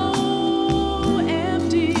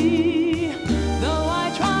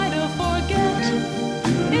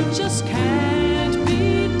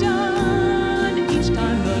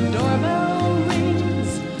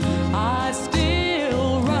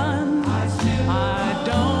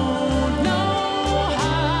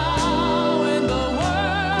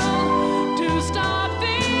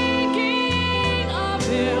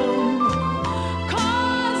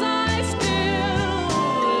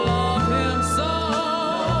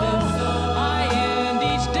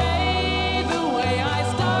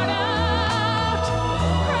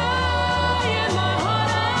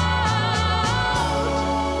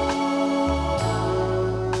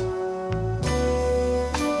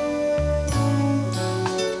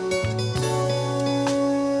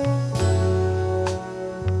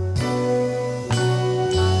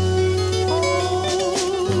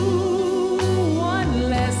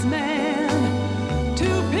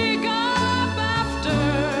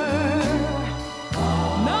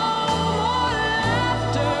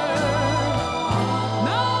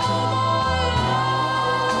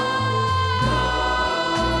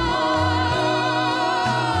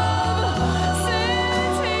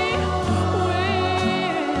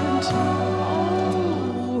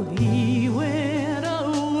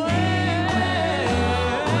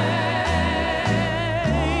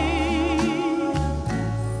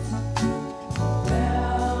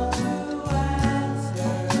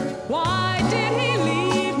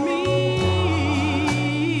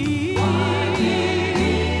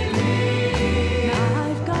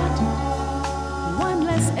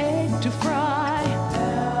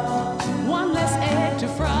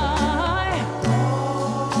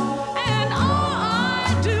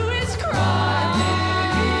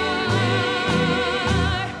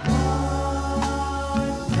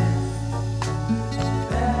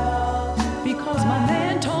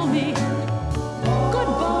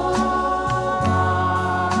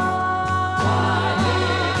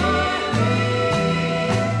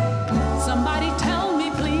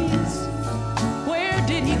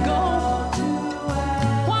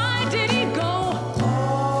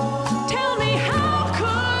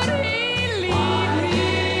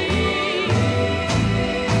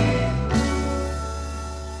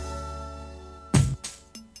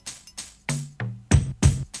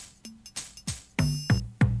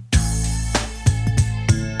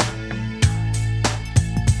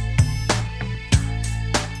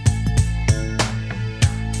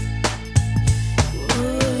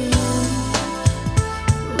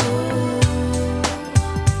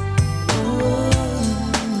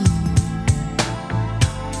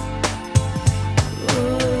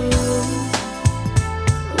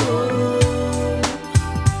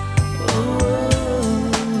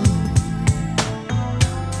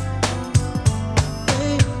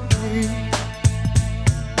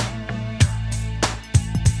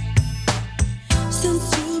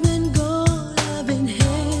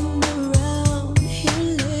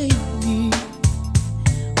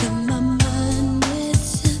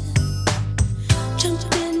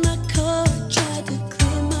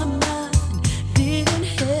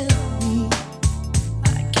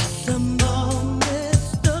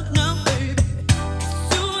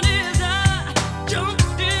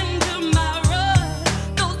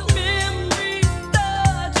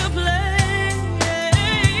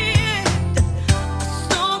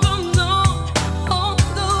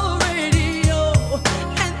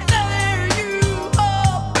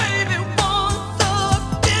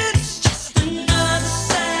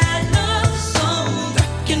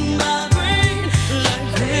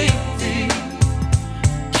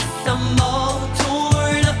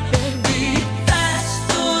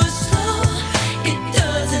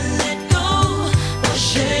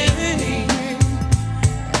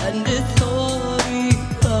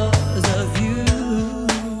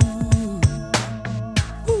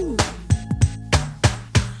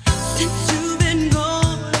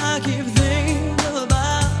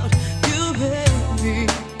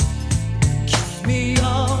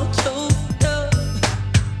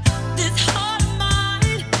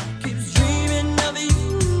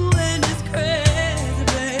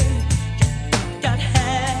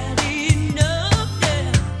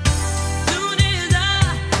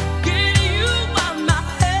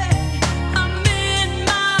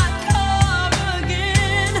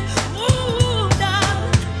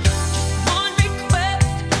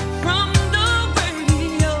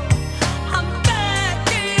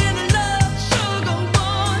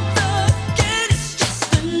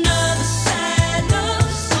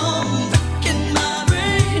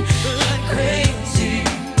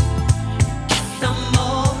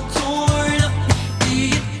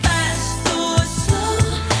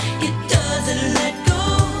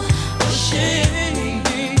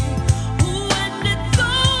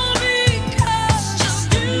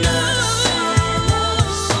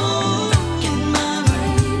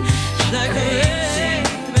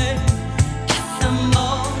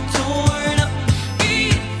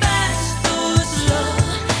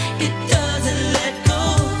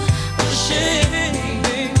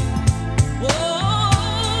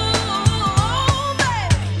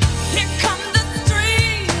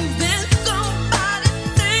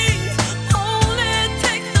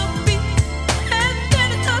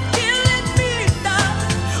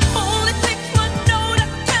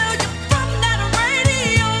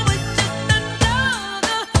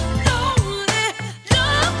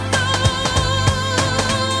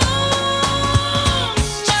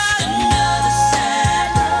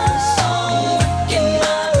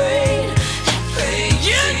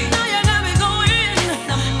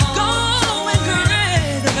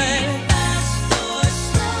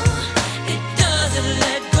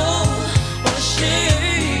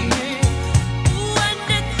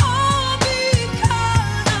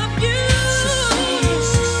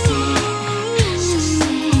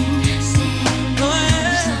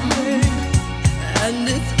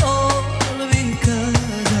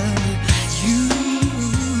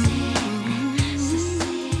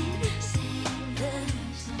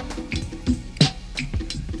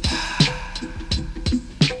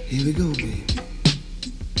Here we go, baby.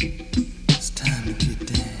 It's time to get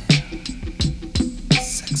down.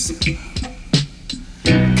 Sexy love.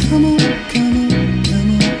 Come on, come on,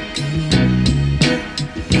 come on, come on.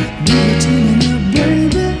 Give it to me now,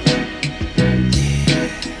 baby. Yeah.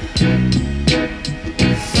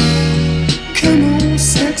 Come on,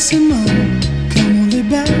 sexy mama. Come on, lay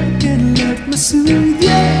back and let me soothe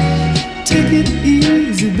ya. Take it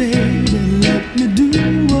easy, baby. Let me do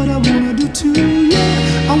what I wanna do to you.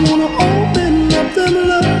 I wanna open up them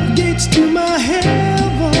love gates to my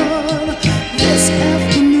heaven. This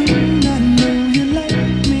afternoon, I know you like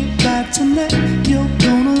me. By tonight, you're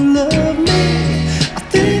gonna love me. I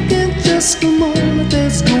think in just a moment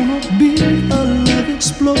there's gonna be a love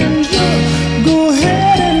explosion. Go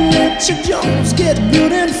ahead and let your jaws get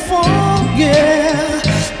good and funky.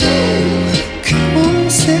 Come on,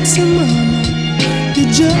 sexy mama,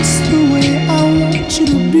 you're just the way I want you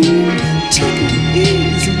to be. Take it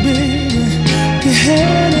easy, baby. Go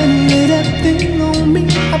ahead and lay that thing on me.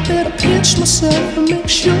 I better pinch myself and make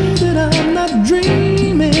sure that I'm not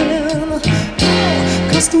dreaming. Oh,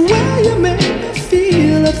 'cause the way you make me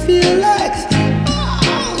feel, I feel like,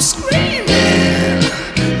 oh, screaming.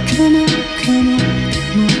 Come on, come on,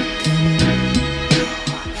 come on, come on.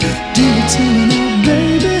 Do it to me now,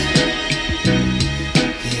 baby.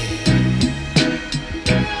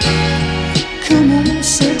 Come on,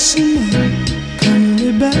 sexy mama, come on,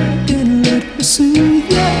 lay back and let me soothe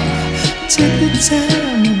ya. Take the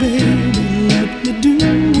time, baby, let me do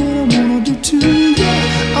what I wanna do to ya.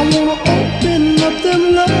 I wanna open up them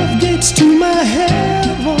love gates to my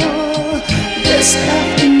heaven. This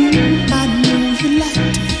afternoon, I know you like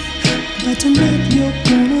me, but tonight you're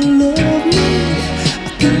gonna love me. I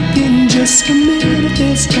think in just a minute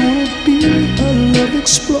there's gonna be a love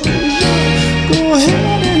explosion. Go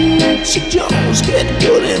ahead and let your jaws get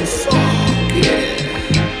good and funky.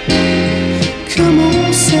 Come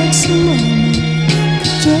on, sexy mama,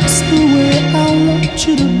 just the way I want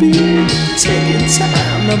you to be. Take your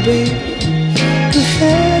time now, baby. Go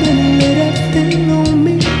ahead and lay that thing on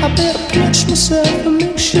me. I better pinch myself and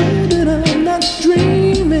make sure that I'm not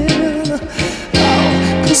dreaming. Oh,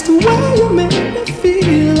 'cause the way you make me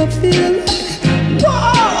feel, I feel like,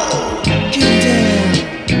 whoa, get down.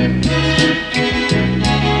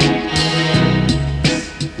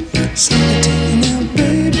 So take it now,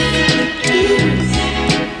 baby.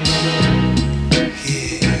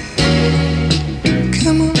 Yeah.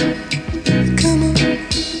 Come on, come on,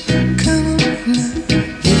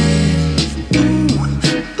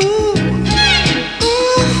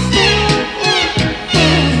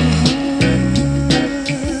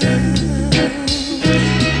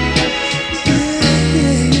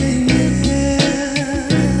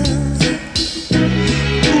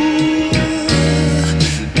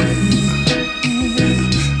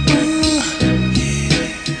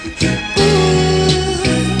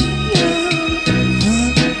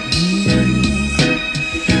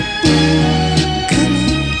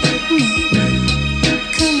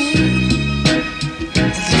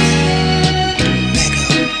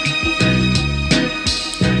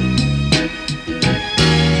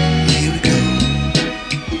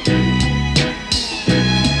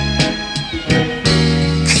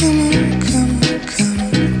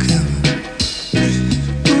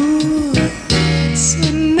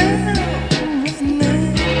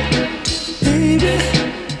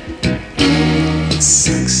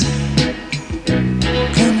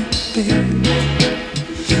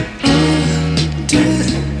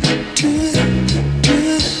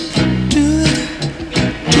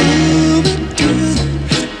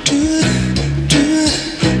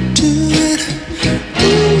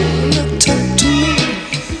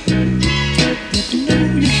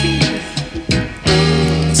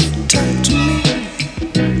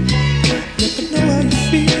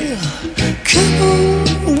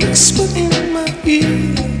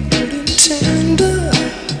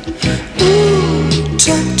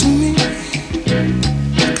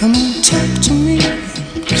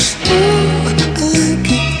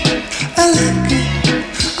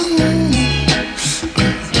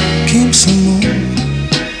 some more.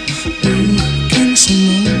 Ooh, give me some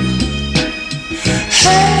more.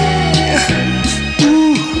 Hey,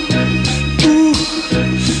 ooh, ooh,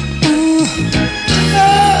 ooh, oh,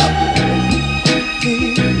 hey.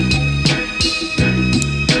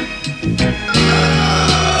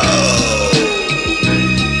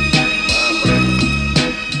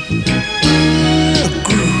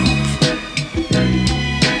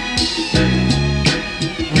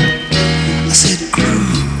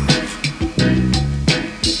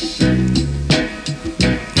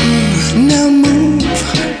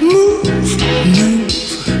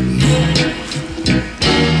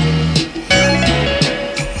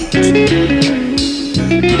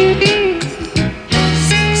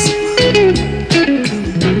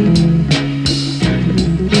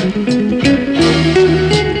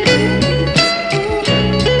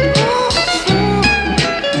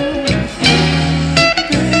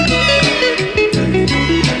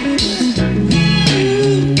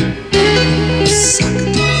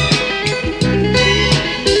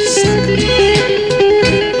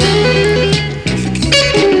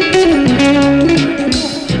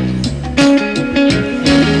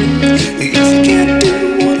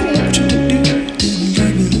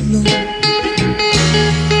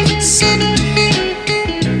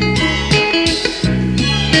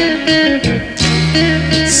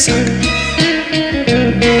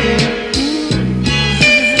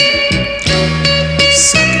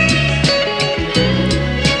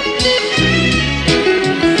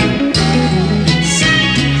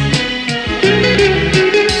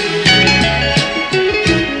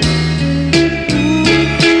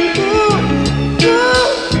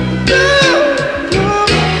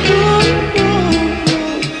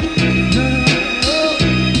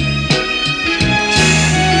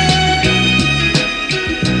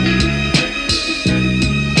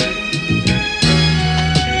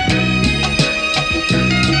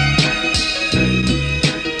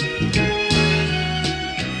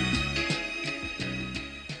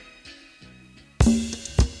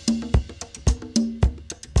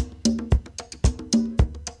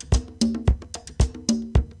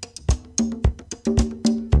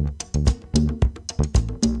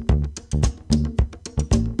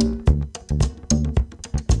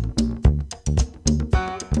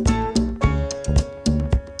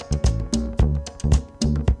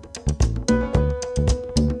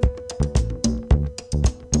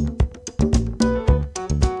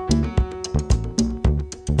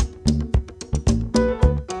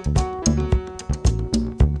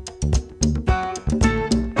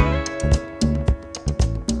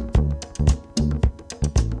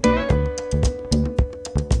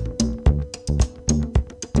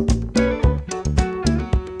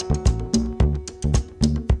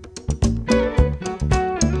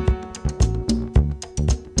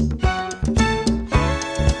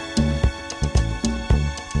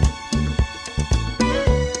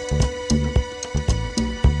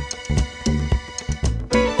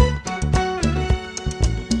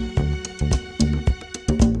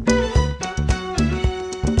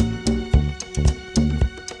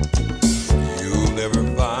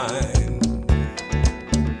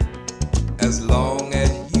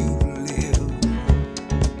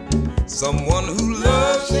 Someone who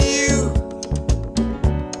loves you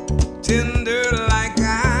tender like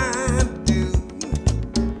I do.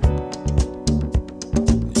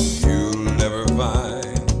 You'll never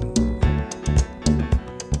find,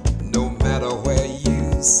 no matter where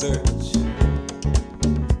you search,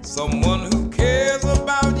 someone who cares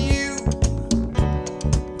about you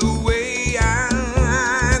the way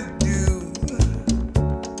I do.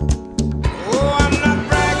 Oh, I'm not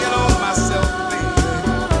bragging on myself,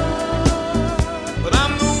 but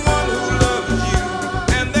I'm the one who loves you,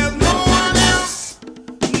 and there's no one else,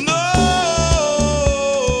 no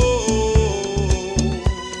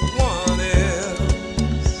one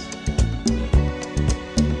else.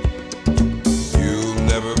 You'll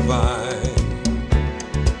never find,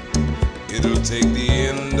 it'll take the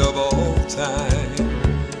end of all time,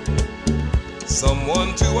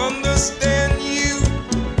 someone to understand you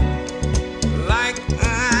like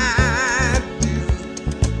I do.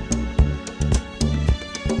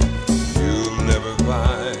 You'll never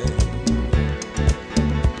find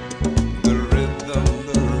the rhythm,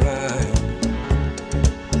 the rhyme,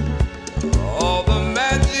 all the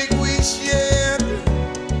magic we shared,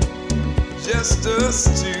 just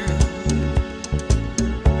us two.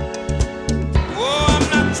 Oh, I'm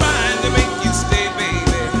not trying to make you stay,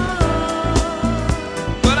 baby,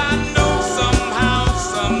 but I know somehow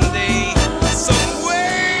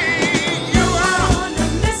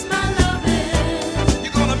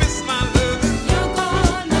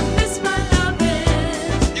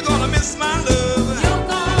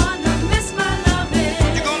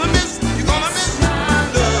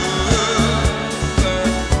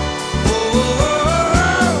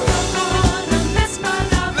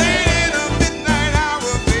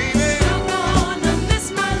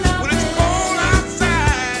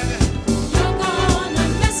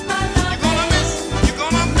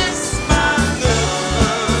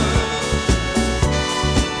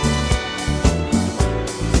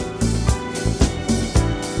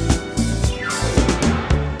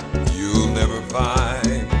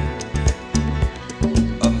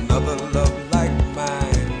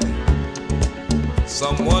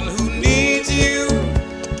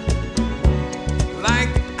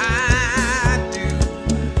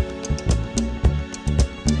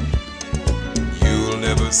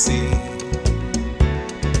never see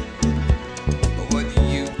what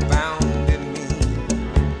you found in me.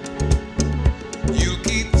 You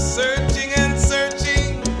keep searching and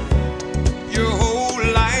searching your whole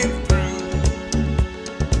life through.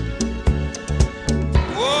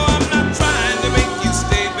 Oh, I'm not trying to make you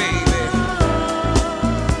stay, baby,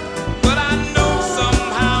 but I know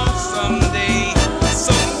somehow, someday,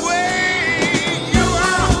 some way you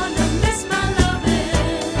are gonna miss my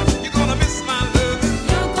loving. You're gonna miss my loving.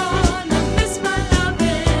 You're gonna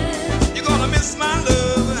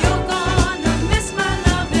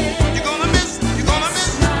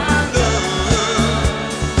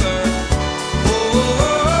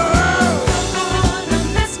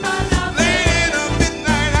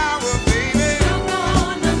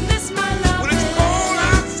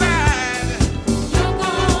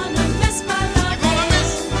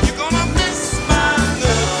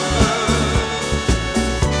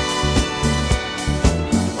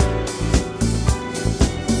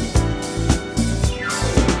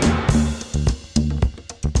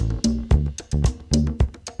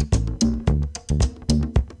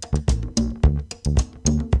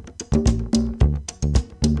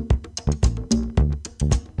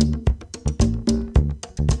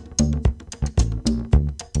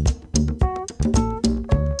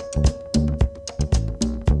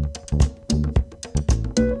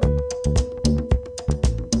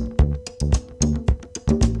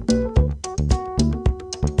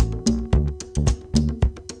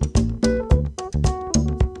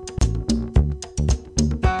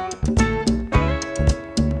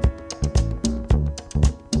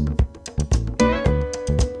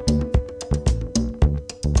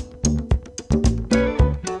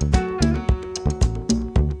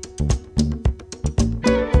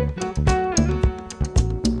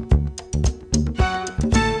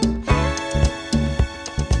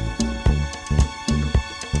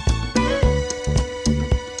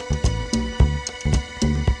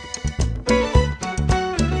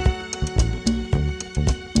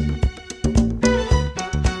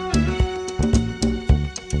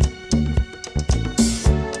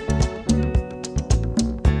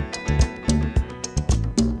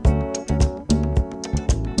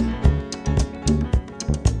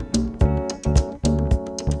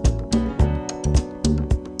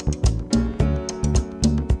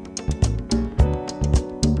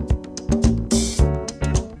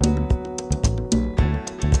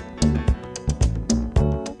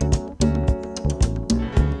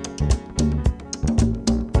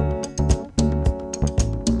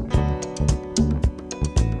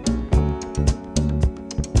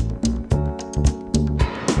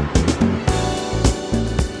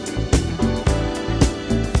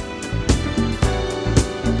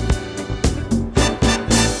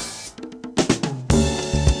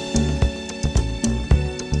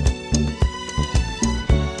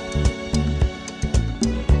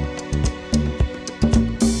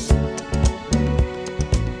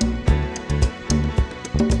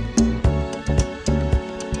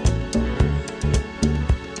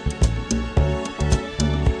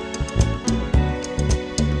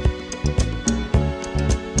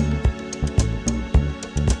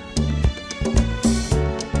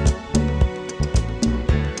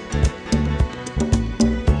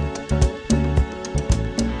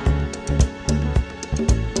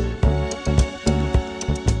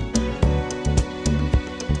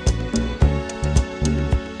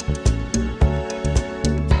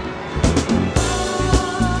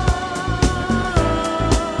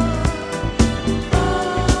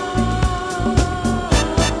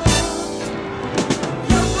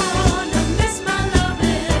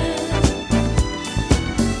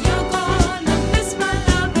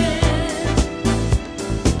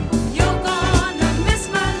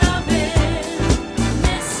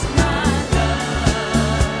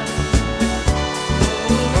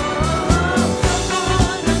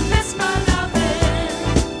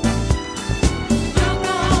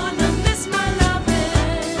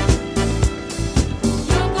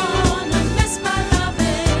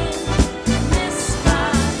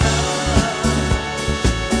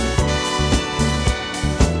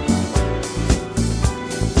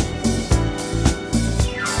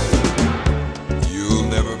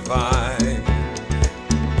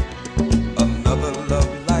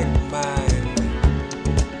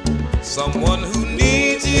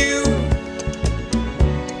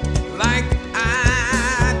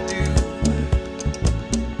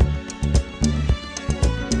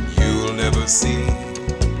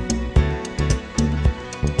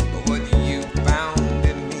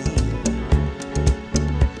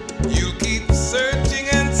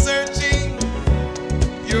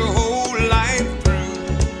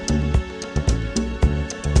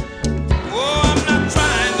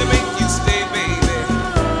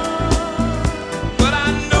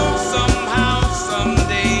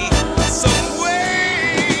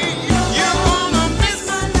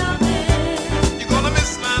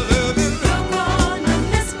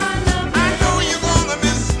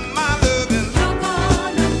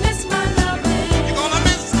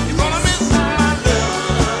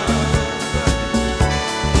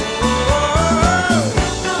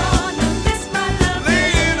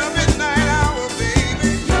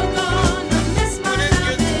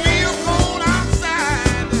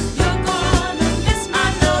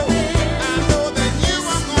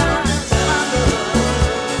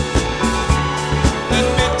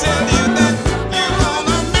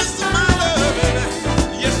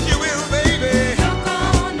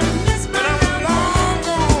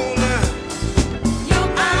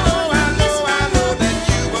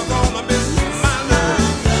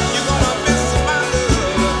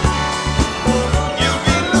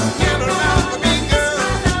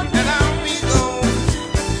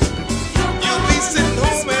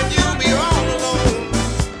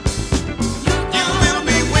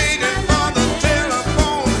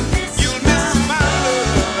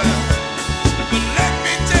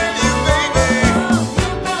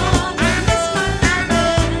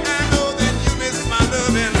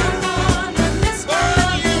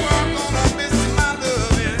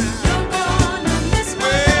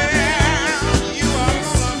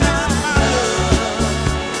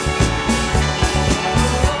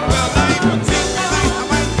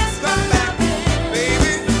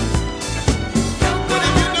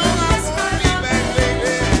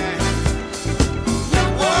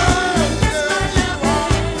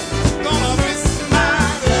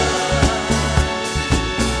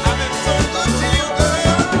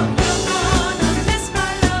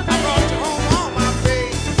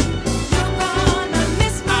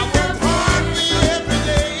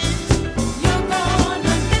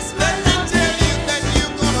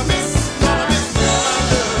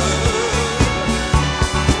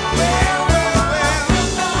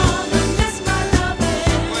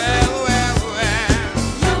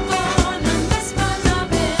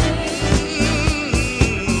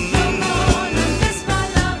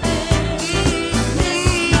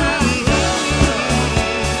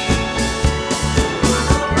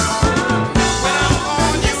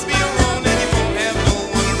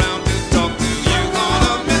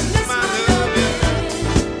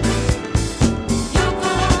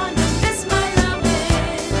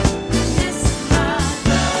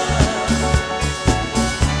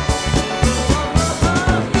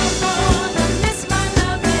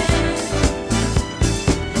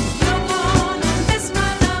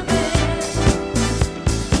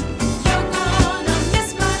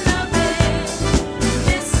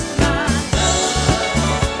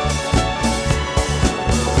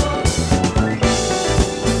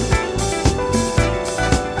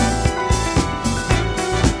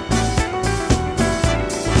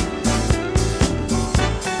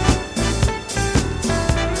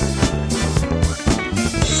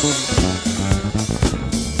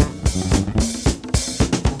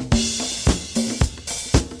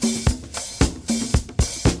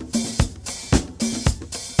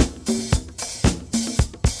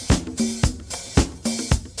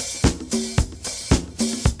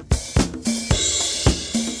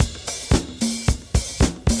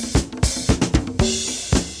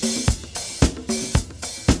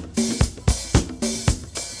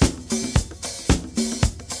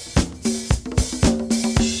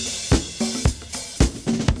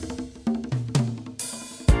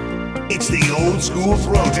School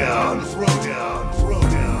Throwdown.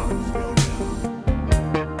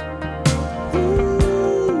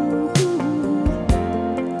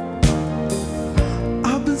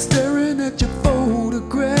 I've been staring at your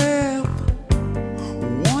photograph,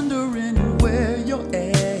 wondering where you're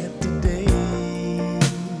at today.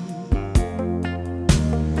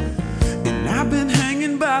 And I've been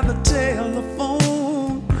hanging by the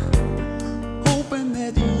telephone, hoping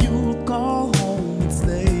that you'll call home and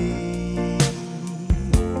stay.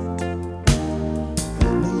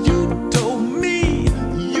 You told me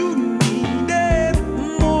you needed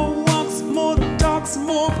more walks, more talks,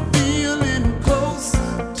 more feeling close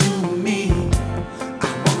to me. I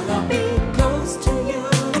wanna be close to you.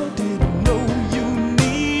 I didn't know you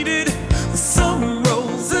needed some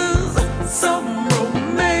roses, some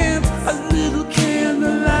romance, a little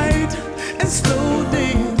candlelight and slow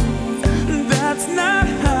dance. That's not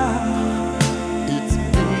how it's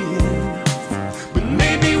been, but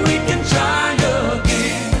maybe we can try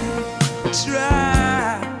again.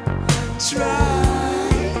 Try.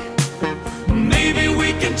 Maybe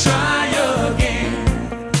we can try again.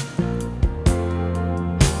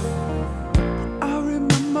 I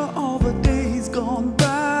remember all the days gone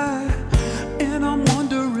by, and I'm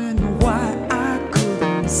wondering why I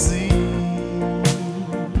couldn't see.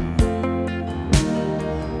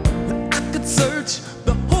 I could search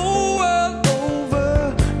the whole world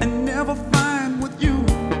over and never find what you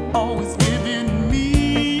always giving me.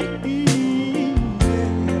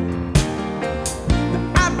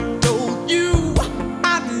 I told you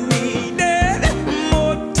I needed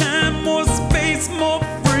more time, more space, more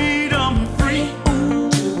freedom.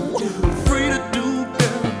 Free to do,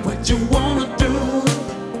 girl, what you wanna do.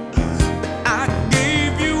 I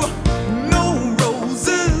gave you no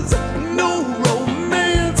roses, no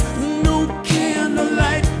romance, no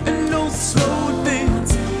candlelight, and no slow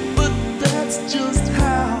dance. But that's just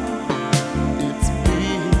how it's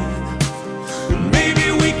been. Maybe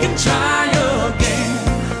we can try again.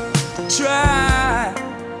 Try.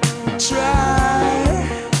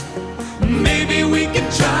 Maybe we can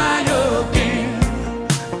try again.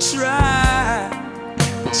 Try.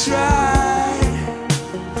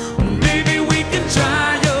 Maybe we can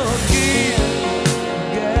try again.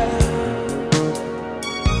 Yeah.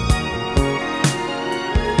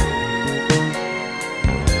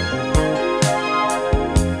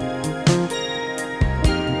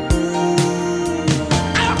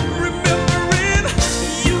 I'm remembering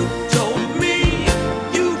you told me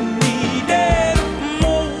you needed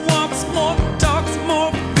more walks, more talks,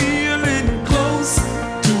 more feeling close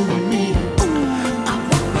to me. I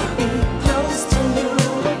wanna be close to you.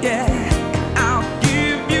 Yeah, I'll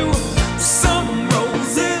give you some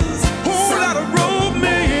roses, whole lot of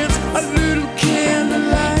romance, a little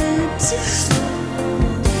candlelight.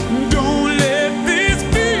 Don't let this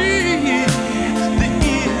be the end.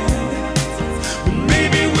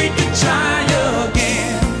 Maybe we can try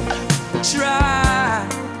again. Try.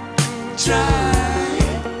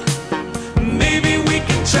 Maybe we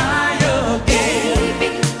can try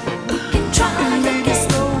again. Maybe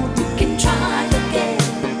slow down.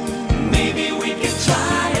 Maybe we can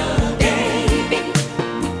try again.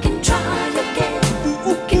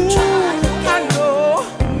 I know.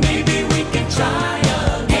 Maybe we can try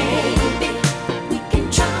again. We can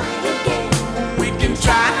try. Maybe we can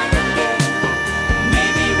try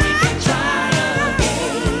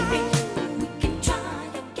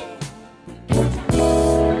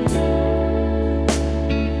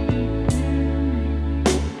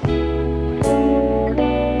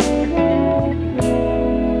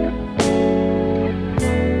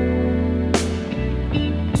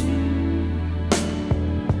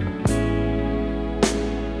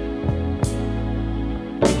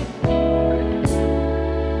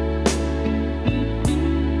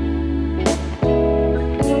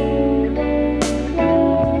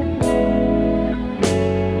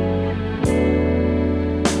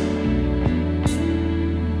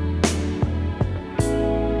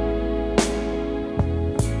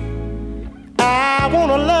I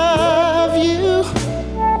wanna love you,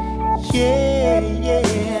 yeah,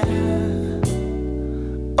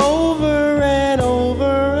 over and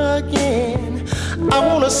over again. I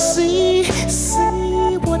wanna see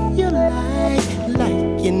what you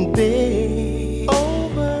like in bed,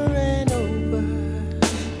 over and over.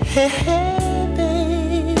 Hey,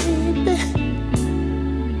 baby,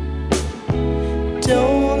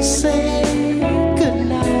 don't say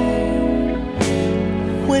goodnight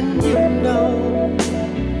when you know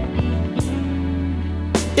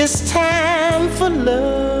it's time for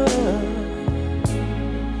love.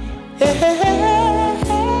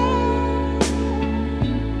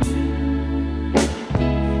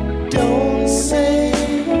 Don't say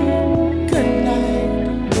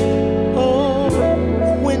goodnight. Oh,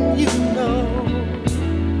 when you know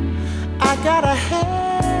I gotta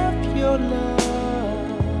have your love.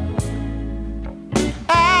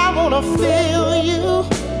 I wanna feel you.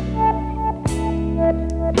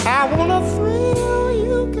 I wanna thrill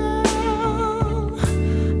you, girl.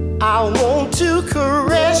 I want to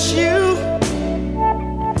caress you.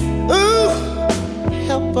 Ooh,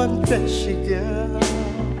 help undress you, girl.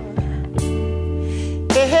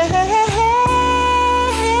 Hey,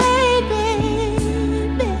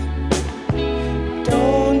 baby,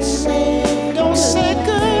 don't say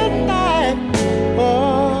goodnight.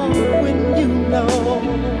 Oh, when you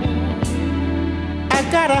know I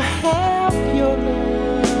gotta have your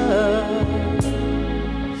love.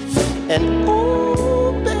 And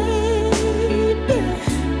oh, baby,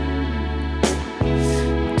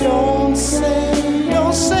 don't say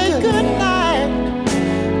goodnight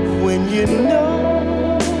when you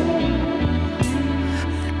know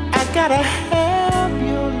I gotta have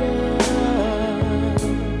your love.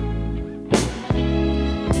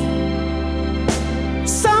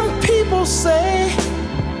 Some people say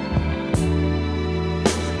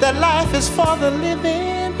that life is for the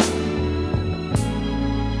living,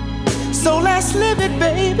 so let's live it,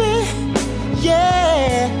 baby.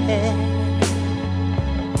 Yeah.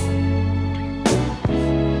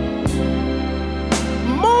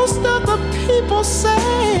 Most of the people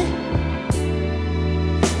say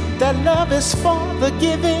that love is for the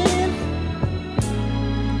giving,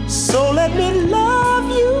 so let me love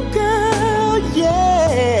you, girl.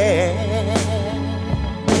 Yeah.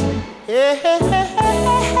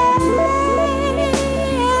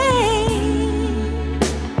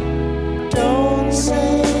 Don't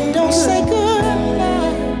say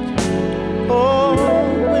goodnight. Oh,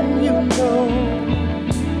 when you know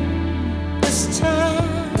it's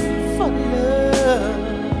time for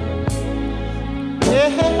love. Yeah,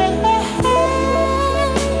 baby.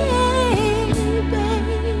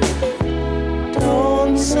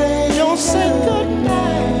 Don't say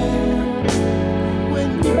goodnight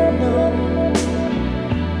when you know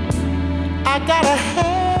I gotta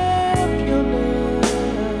have your love.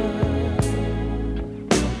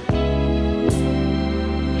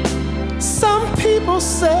 Some people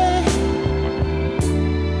say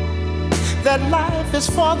that life is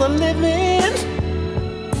for the living,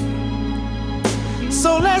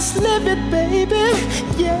 so let's live it, baby.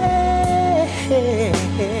 Yeah.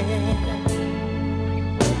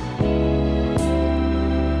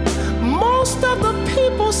 Most of the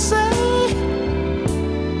people say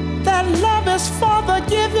that love is for the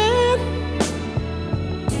giving,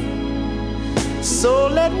 so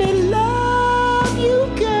let me love you,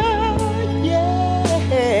 girl.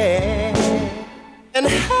 Yeah. And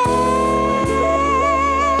hey,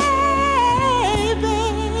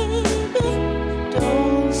 baby,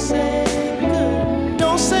 don't say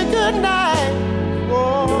goodnight.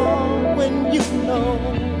 Oh, when you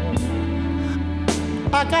know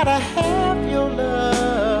I gotta have your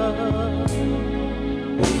love.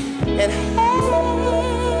 And hey,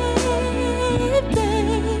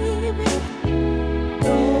 baby,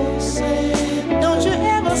 don't you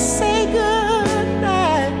ever say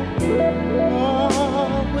goodnight.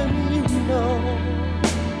 Oh, when you know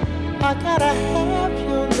I gotta have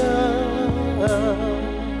your love.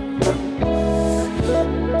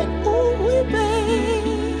 And ooh,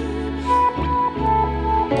 baby,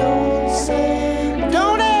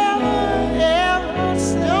 don't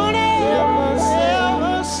ever say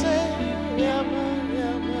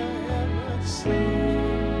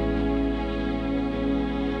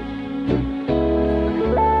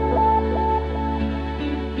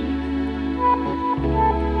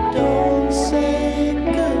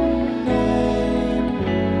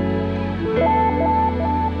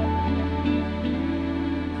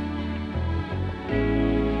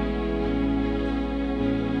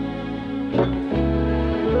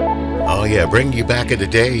Oh yeah, bringing you back in the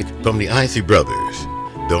day from the Isley Brothers.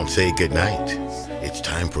 Don't say goodnight. It's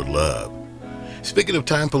time for love. Speaking of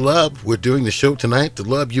time for love, we're doing the show tonight, The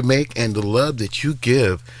Love You Make and the Love That You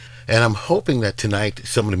Give. And I'm hoping that tonight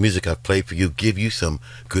some of the music I've played for you give you some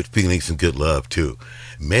good feelings and good love too.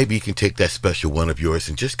 Maybe you can take that special one of yours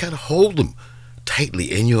and just kind of hold them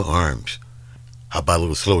tightly in your arms. How about a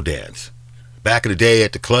little slow dance? Back in the day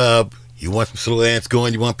at the club, you want some slow dance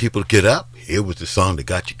going, you want people to get up? Here was the song that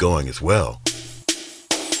got you going as well.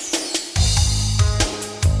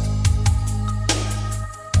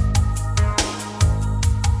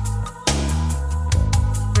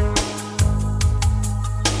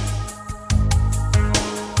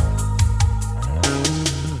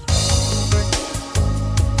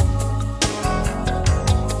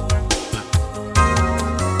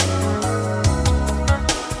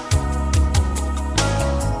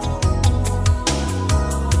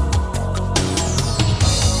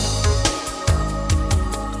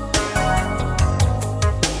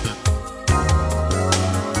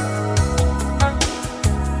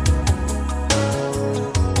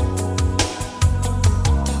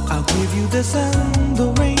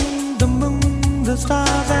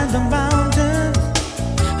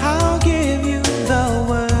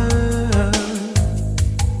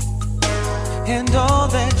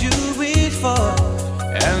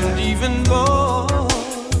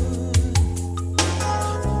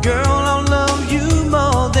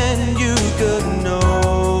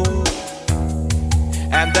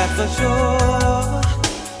 shore.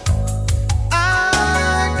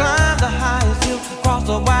 I climbed the highest hill, crossed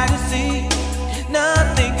the widest sea.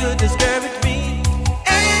 Nothing could discourage me.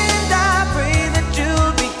 And I pray that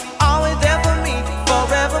you'll be always there for me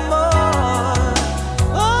forevermore.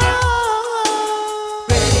 Oh,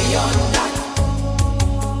 ready or not,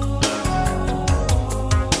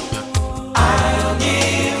 I'll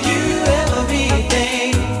give you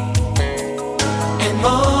everything and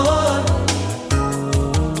more.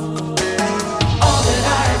 All that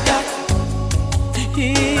I've got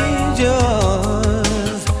is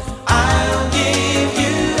yours. I'll give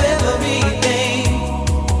you everything,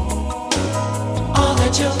 all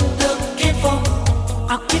that you're looking for.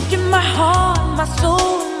 I'll give you my heart, my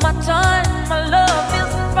soul, my time, my love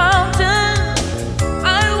is a fountain.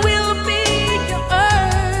 I will be your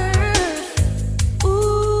earth,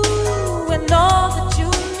 ooh, and all that you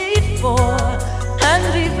need for, and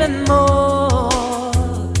even more.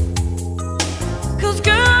 'Cause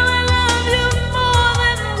girl, I love you more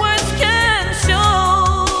than words can show.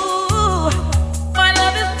 My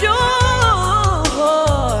love is pure.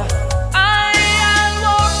 I'll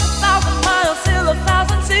walk 1,000 miles, sail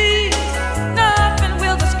 1,000 seas. Nothing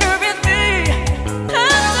will discourage me.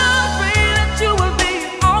 And I'll pray that you will be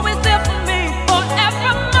always there for me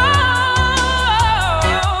forevermore.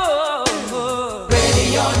 Ready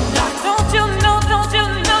or not, Don't you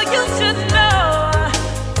know, you should know.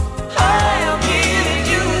 I'll give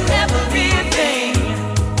you everything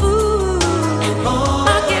Ooh, and more.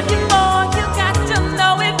 I'll give you more, you got to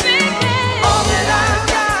know it, baby. All that I've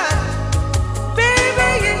got, baby,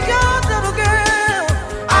 is yours, little girl.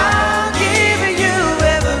 I'll give you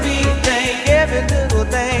everything, every little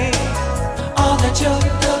thing, all that you're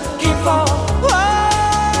looking for.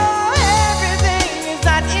 Whoa, everything is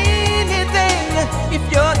not anything if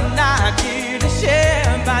you're not here to share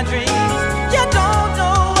my dreams. You don't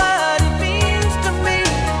know what it means to me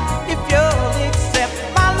if you'll accept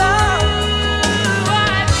my love. I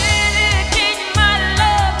dedicate my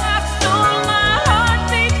love, my soul, my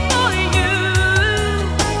heartbeat for you.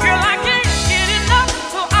 Girl, I can't get enough,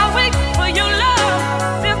 so I'll wait for your love.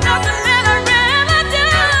 There's nothing that I'd rather do.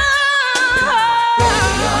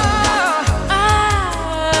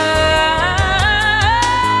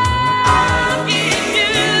 I'll give you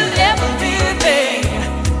everything.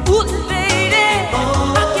 Ooh, lady,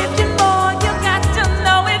 I'll give you more, you got to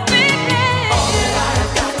know it, baby.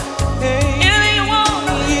 Anything you want,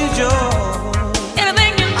 Is yours.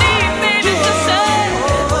 anything you need, baby, just say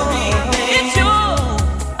it's yours.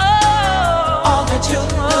 All that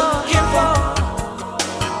you're looking for.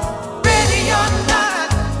 Ready or not,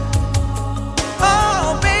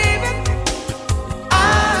 oh baby,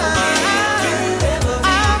 I'm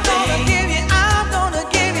gonna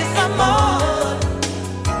give you some more.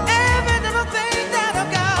 Every little thing that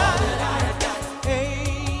I've got,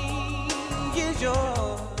 hey, is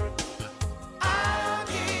yours. I'll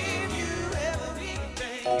give you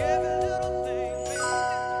everything, every little thing,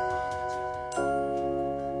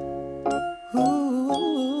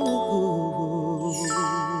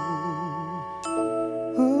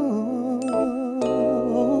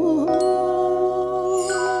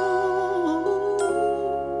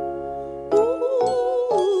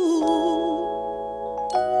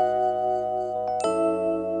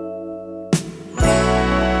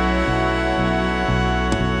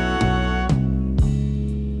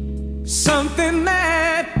 Something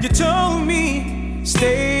that you told me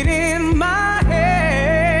stayed in my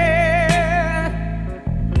head.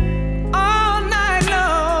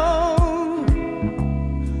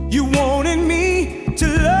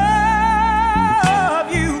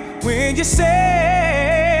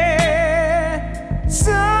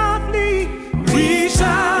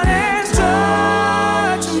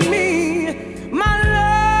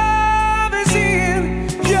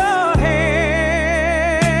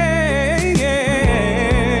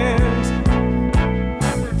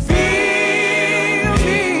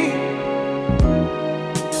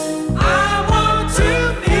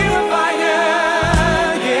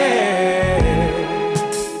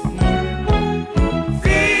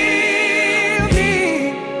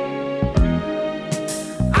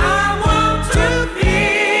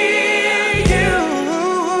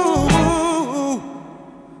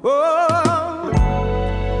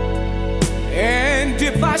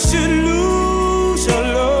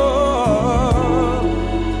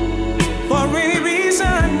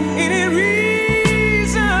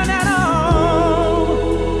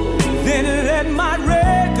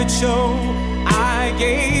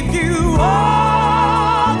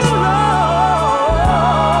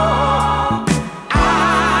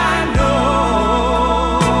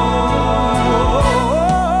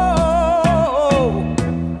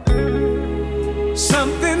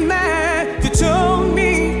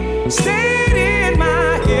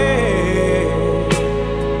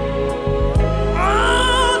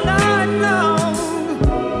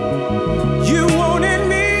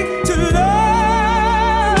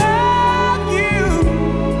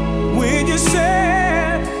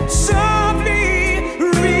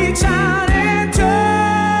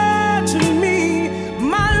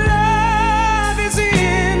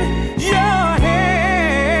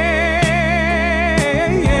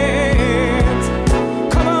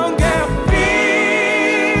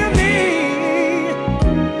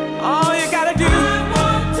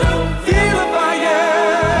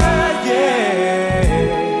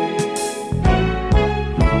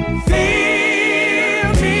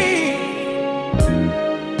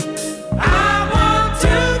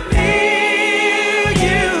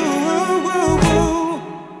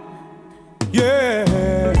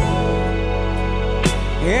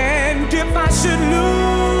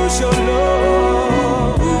 use your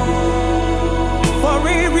love for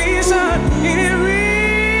any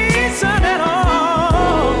reason at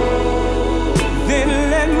all, then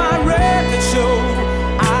let my record show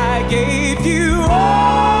I gave you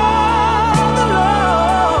all the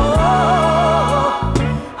love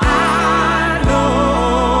I know.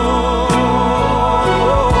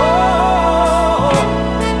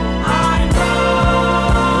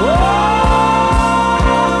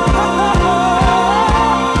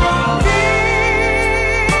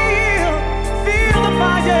 Feel the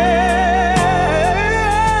fire.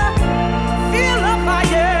 Feel the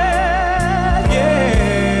fire.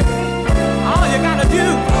 Yeah. All you gotta do,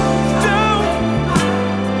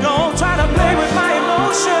 don't try to play with my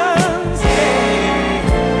emotions. Yeah.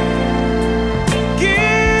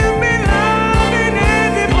 Give me love and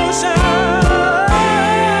devotion.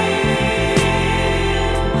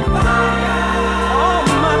 Oh,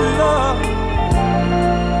 my love.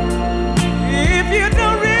 If you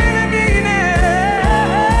don't really mean it,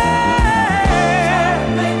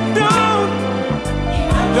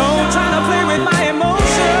 don't try to play with my emotions.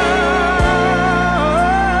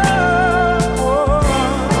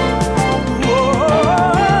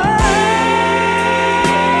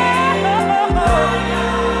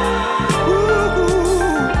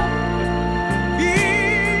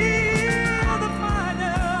 Feel the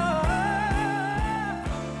fire.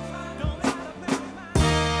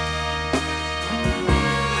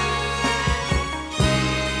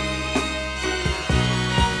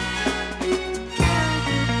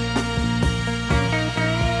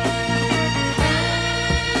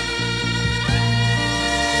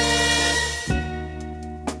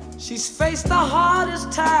 She's faced the hardest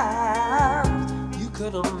time you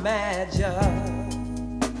could imagine.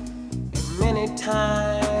 And many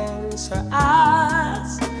times her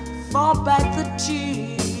eyes fought back the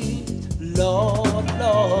tears, Lord,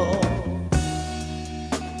 Lord.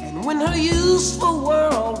 And when her useful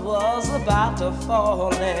world was about to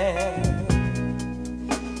fall in,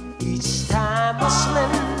 each time her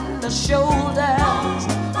slender shoulders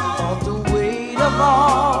felt the weight of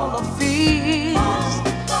all the fears.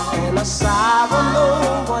 And a sorrow no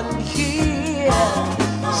one hears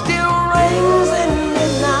still rings in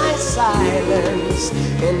midnight silence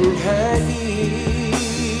in her ear.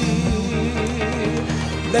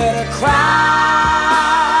 Let her cry,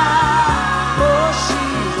 for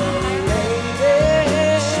she's a lady.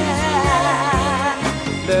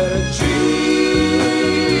 Let her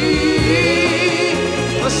dream,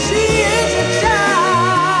 for she is a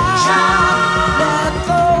child. Let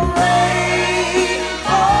the rain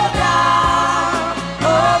fall down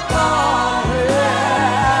upon her.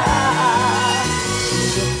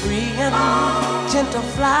 She's a free and gentle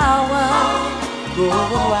flower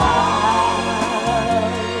growing wild.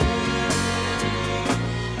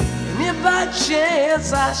 And if by chance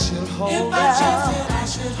I should hold her,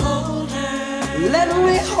 let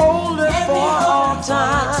me hold her for all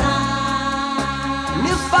time. And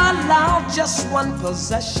if I allowed just one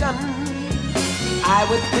possession, I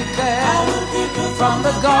would pick her from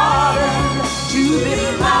the garden to be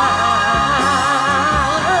mine.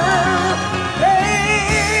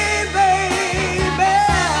 Hey, baby.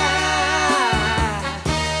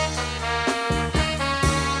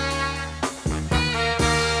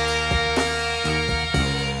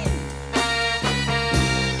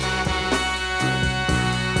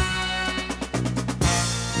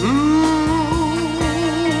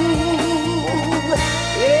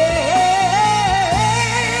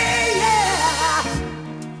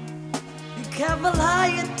 Be careful how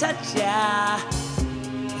you touch her.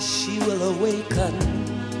 She will awaken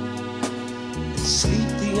and sleep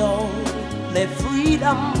the only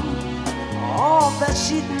freedom, all that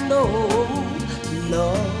she knows.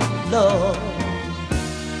 Love, love.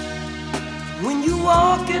 When you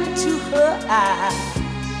walk into her eyes,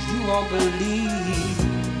 you won't believe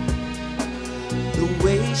the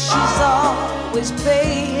way she's always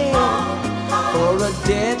paying for a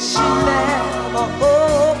debt she never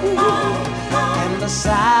owed, and the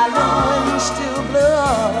silent wind still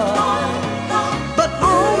blows, but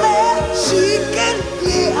only she can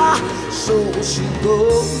hear, so she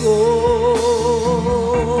goes.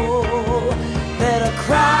 Let her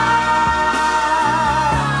cry,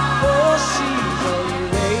 for she's a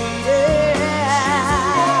lady.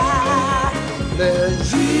 Let her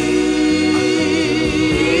dream,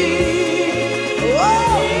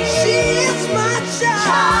 oh, she is my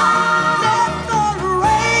child. Let the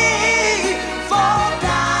rain fall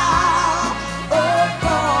down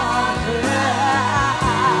upon her.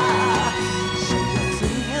 She's a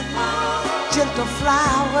free and gentle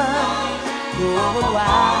flower growing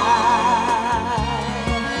wild.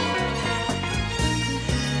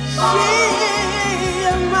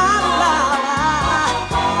 She's my flower.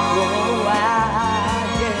 Oh, yeah.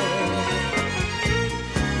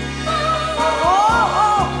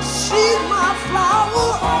 Oh, she's my flower.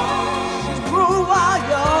 She's grew while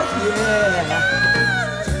you're here.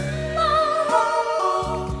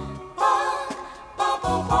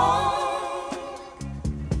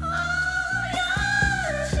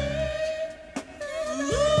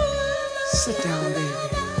 Sit down, baby,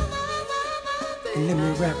 and let me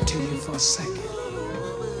rap to you for a second.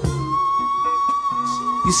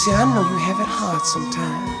 You see, I know you have it hard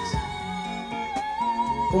sometimes,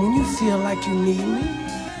 but when you feel like you need me,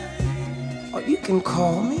 or you can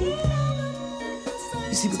call me.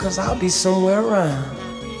 You see, because I'll be somewhere around.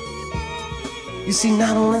 You see,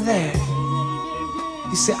 not only that,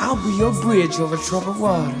 you see, I'll be your bridge over troubled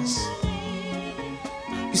waters.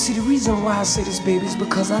 You see, the reason why I say this, baby, is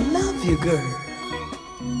because I love you, girl.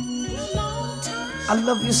 I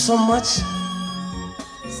love you so much,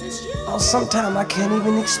 or sometimes I can't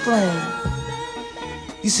even explain.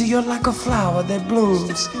 You see, you're like a flower that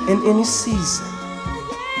blooms in any season,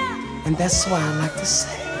 and that's why I like to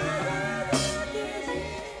say,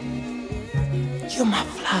 you're my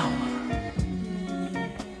flower,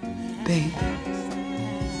 baby.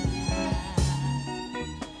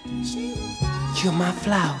 You're my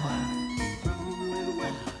flower.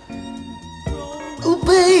 Ooh,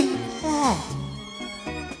 baby,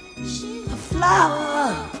 a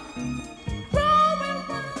flower.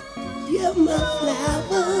 You're my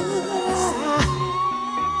flower.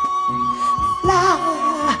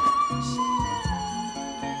 Flower.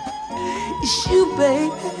 It's you,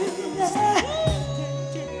 baby.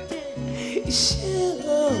 It's you.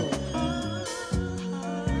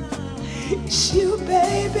 It's you,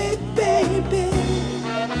 baby, baby.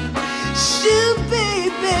 It's you,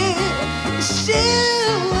 baby. It's you,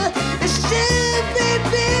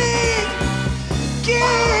 baby. Yeah,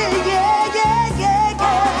 yeah, yeah, yeah,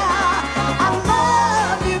 yeah. I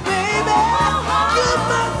love you, baby. You're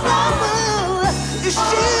my flower. It's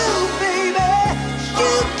you, baby.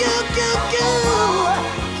 You.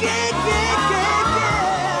 Yeah, yeah, yeah, yeah.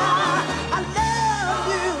 I love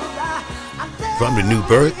you. From the new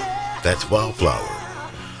birth, that's Wildflower.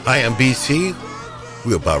 I am BC.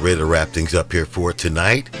 We're about ready to wrap things up here for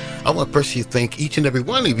tonight. I want to personally thank each and every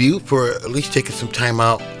one of you for at least taking some time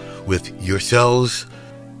out with yourselves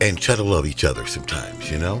and try to love each other sometimes,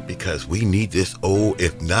 you know, because we need this,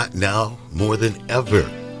 if not now, more than ever.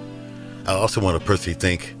 I also want to personally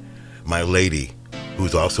thank my lady,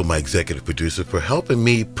 who's also my executive producer, for helping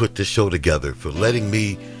me put this show together, for letting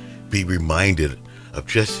me be reminded of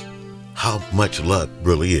just how much love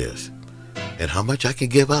really is and how much I can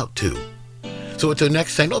give out too. So until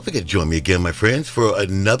next time, don't forget to join me again, my friends, for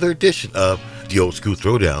another edition of the Old School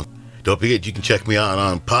Throwdown. Don't forget you can check me out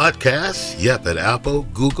on podcasts, at Apple,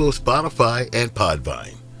 Google, Spotify, and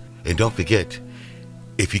Podvine. And don't forget,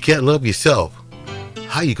 if you can't love yourself,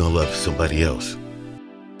 how you gonna love somebody else?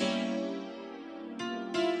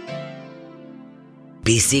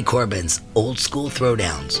 BC Corbin's Old School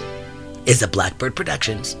Throwdowns is a Blackbird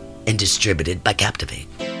Productions and distributed by Captivate.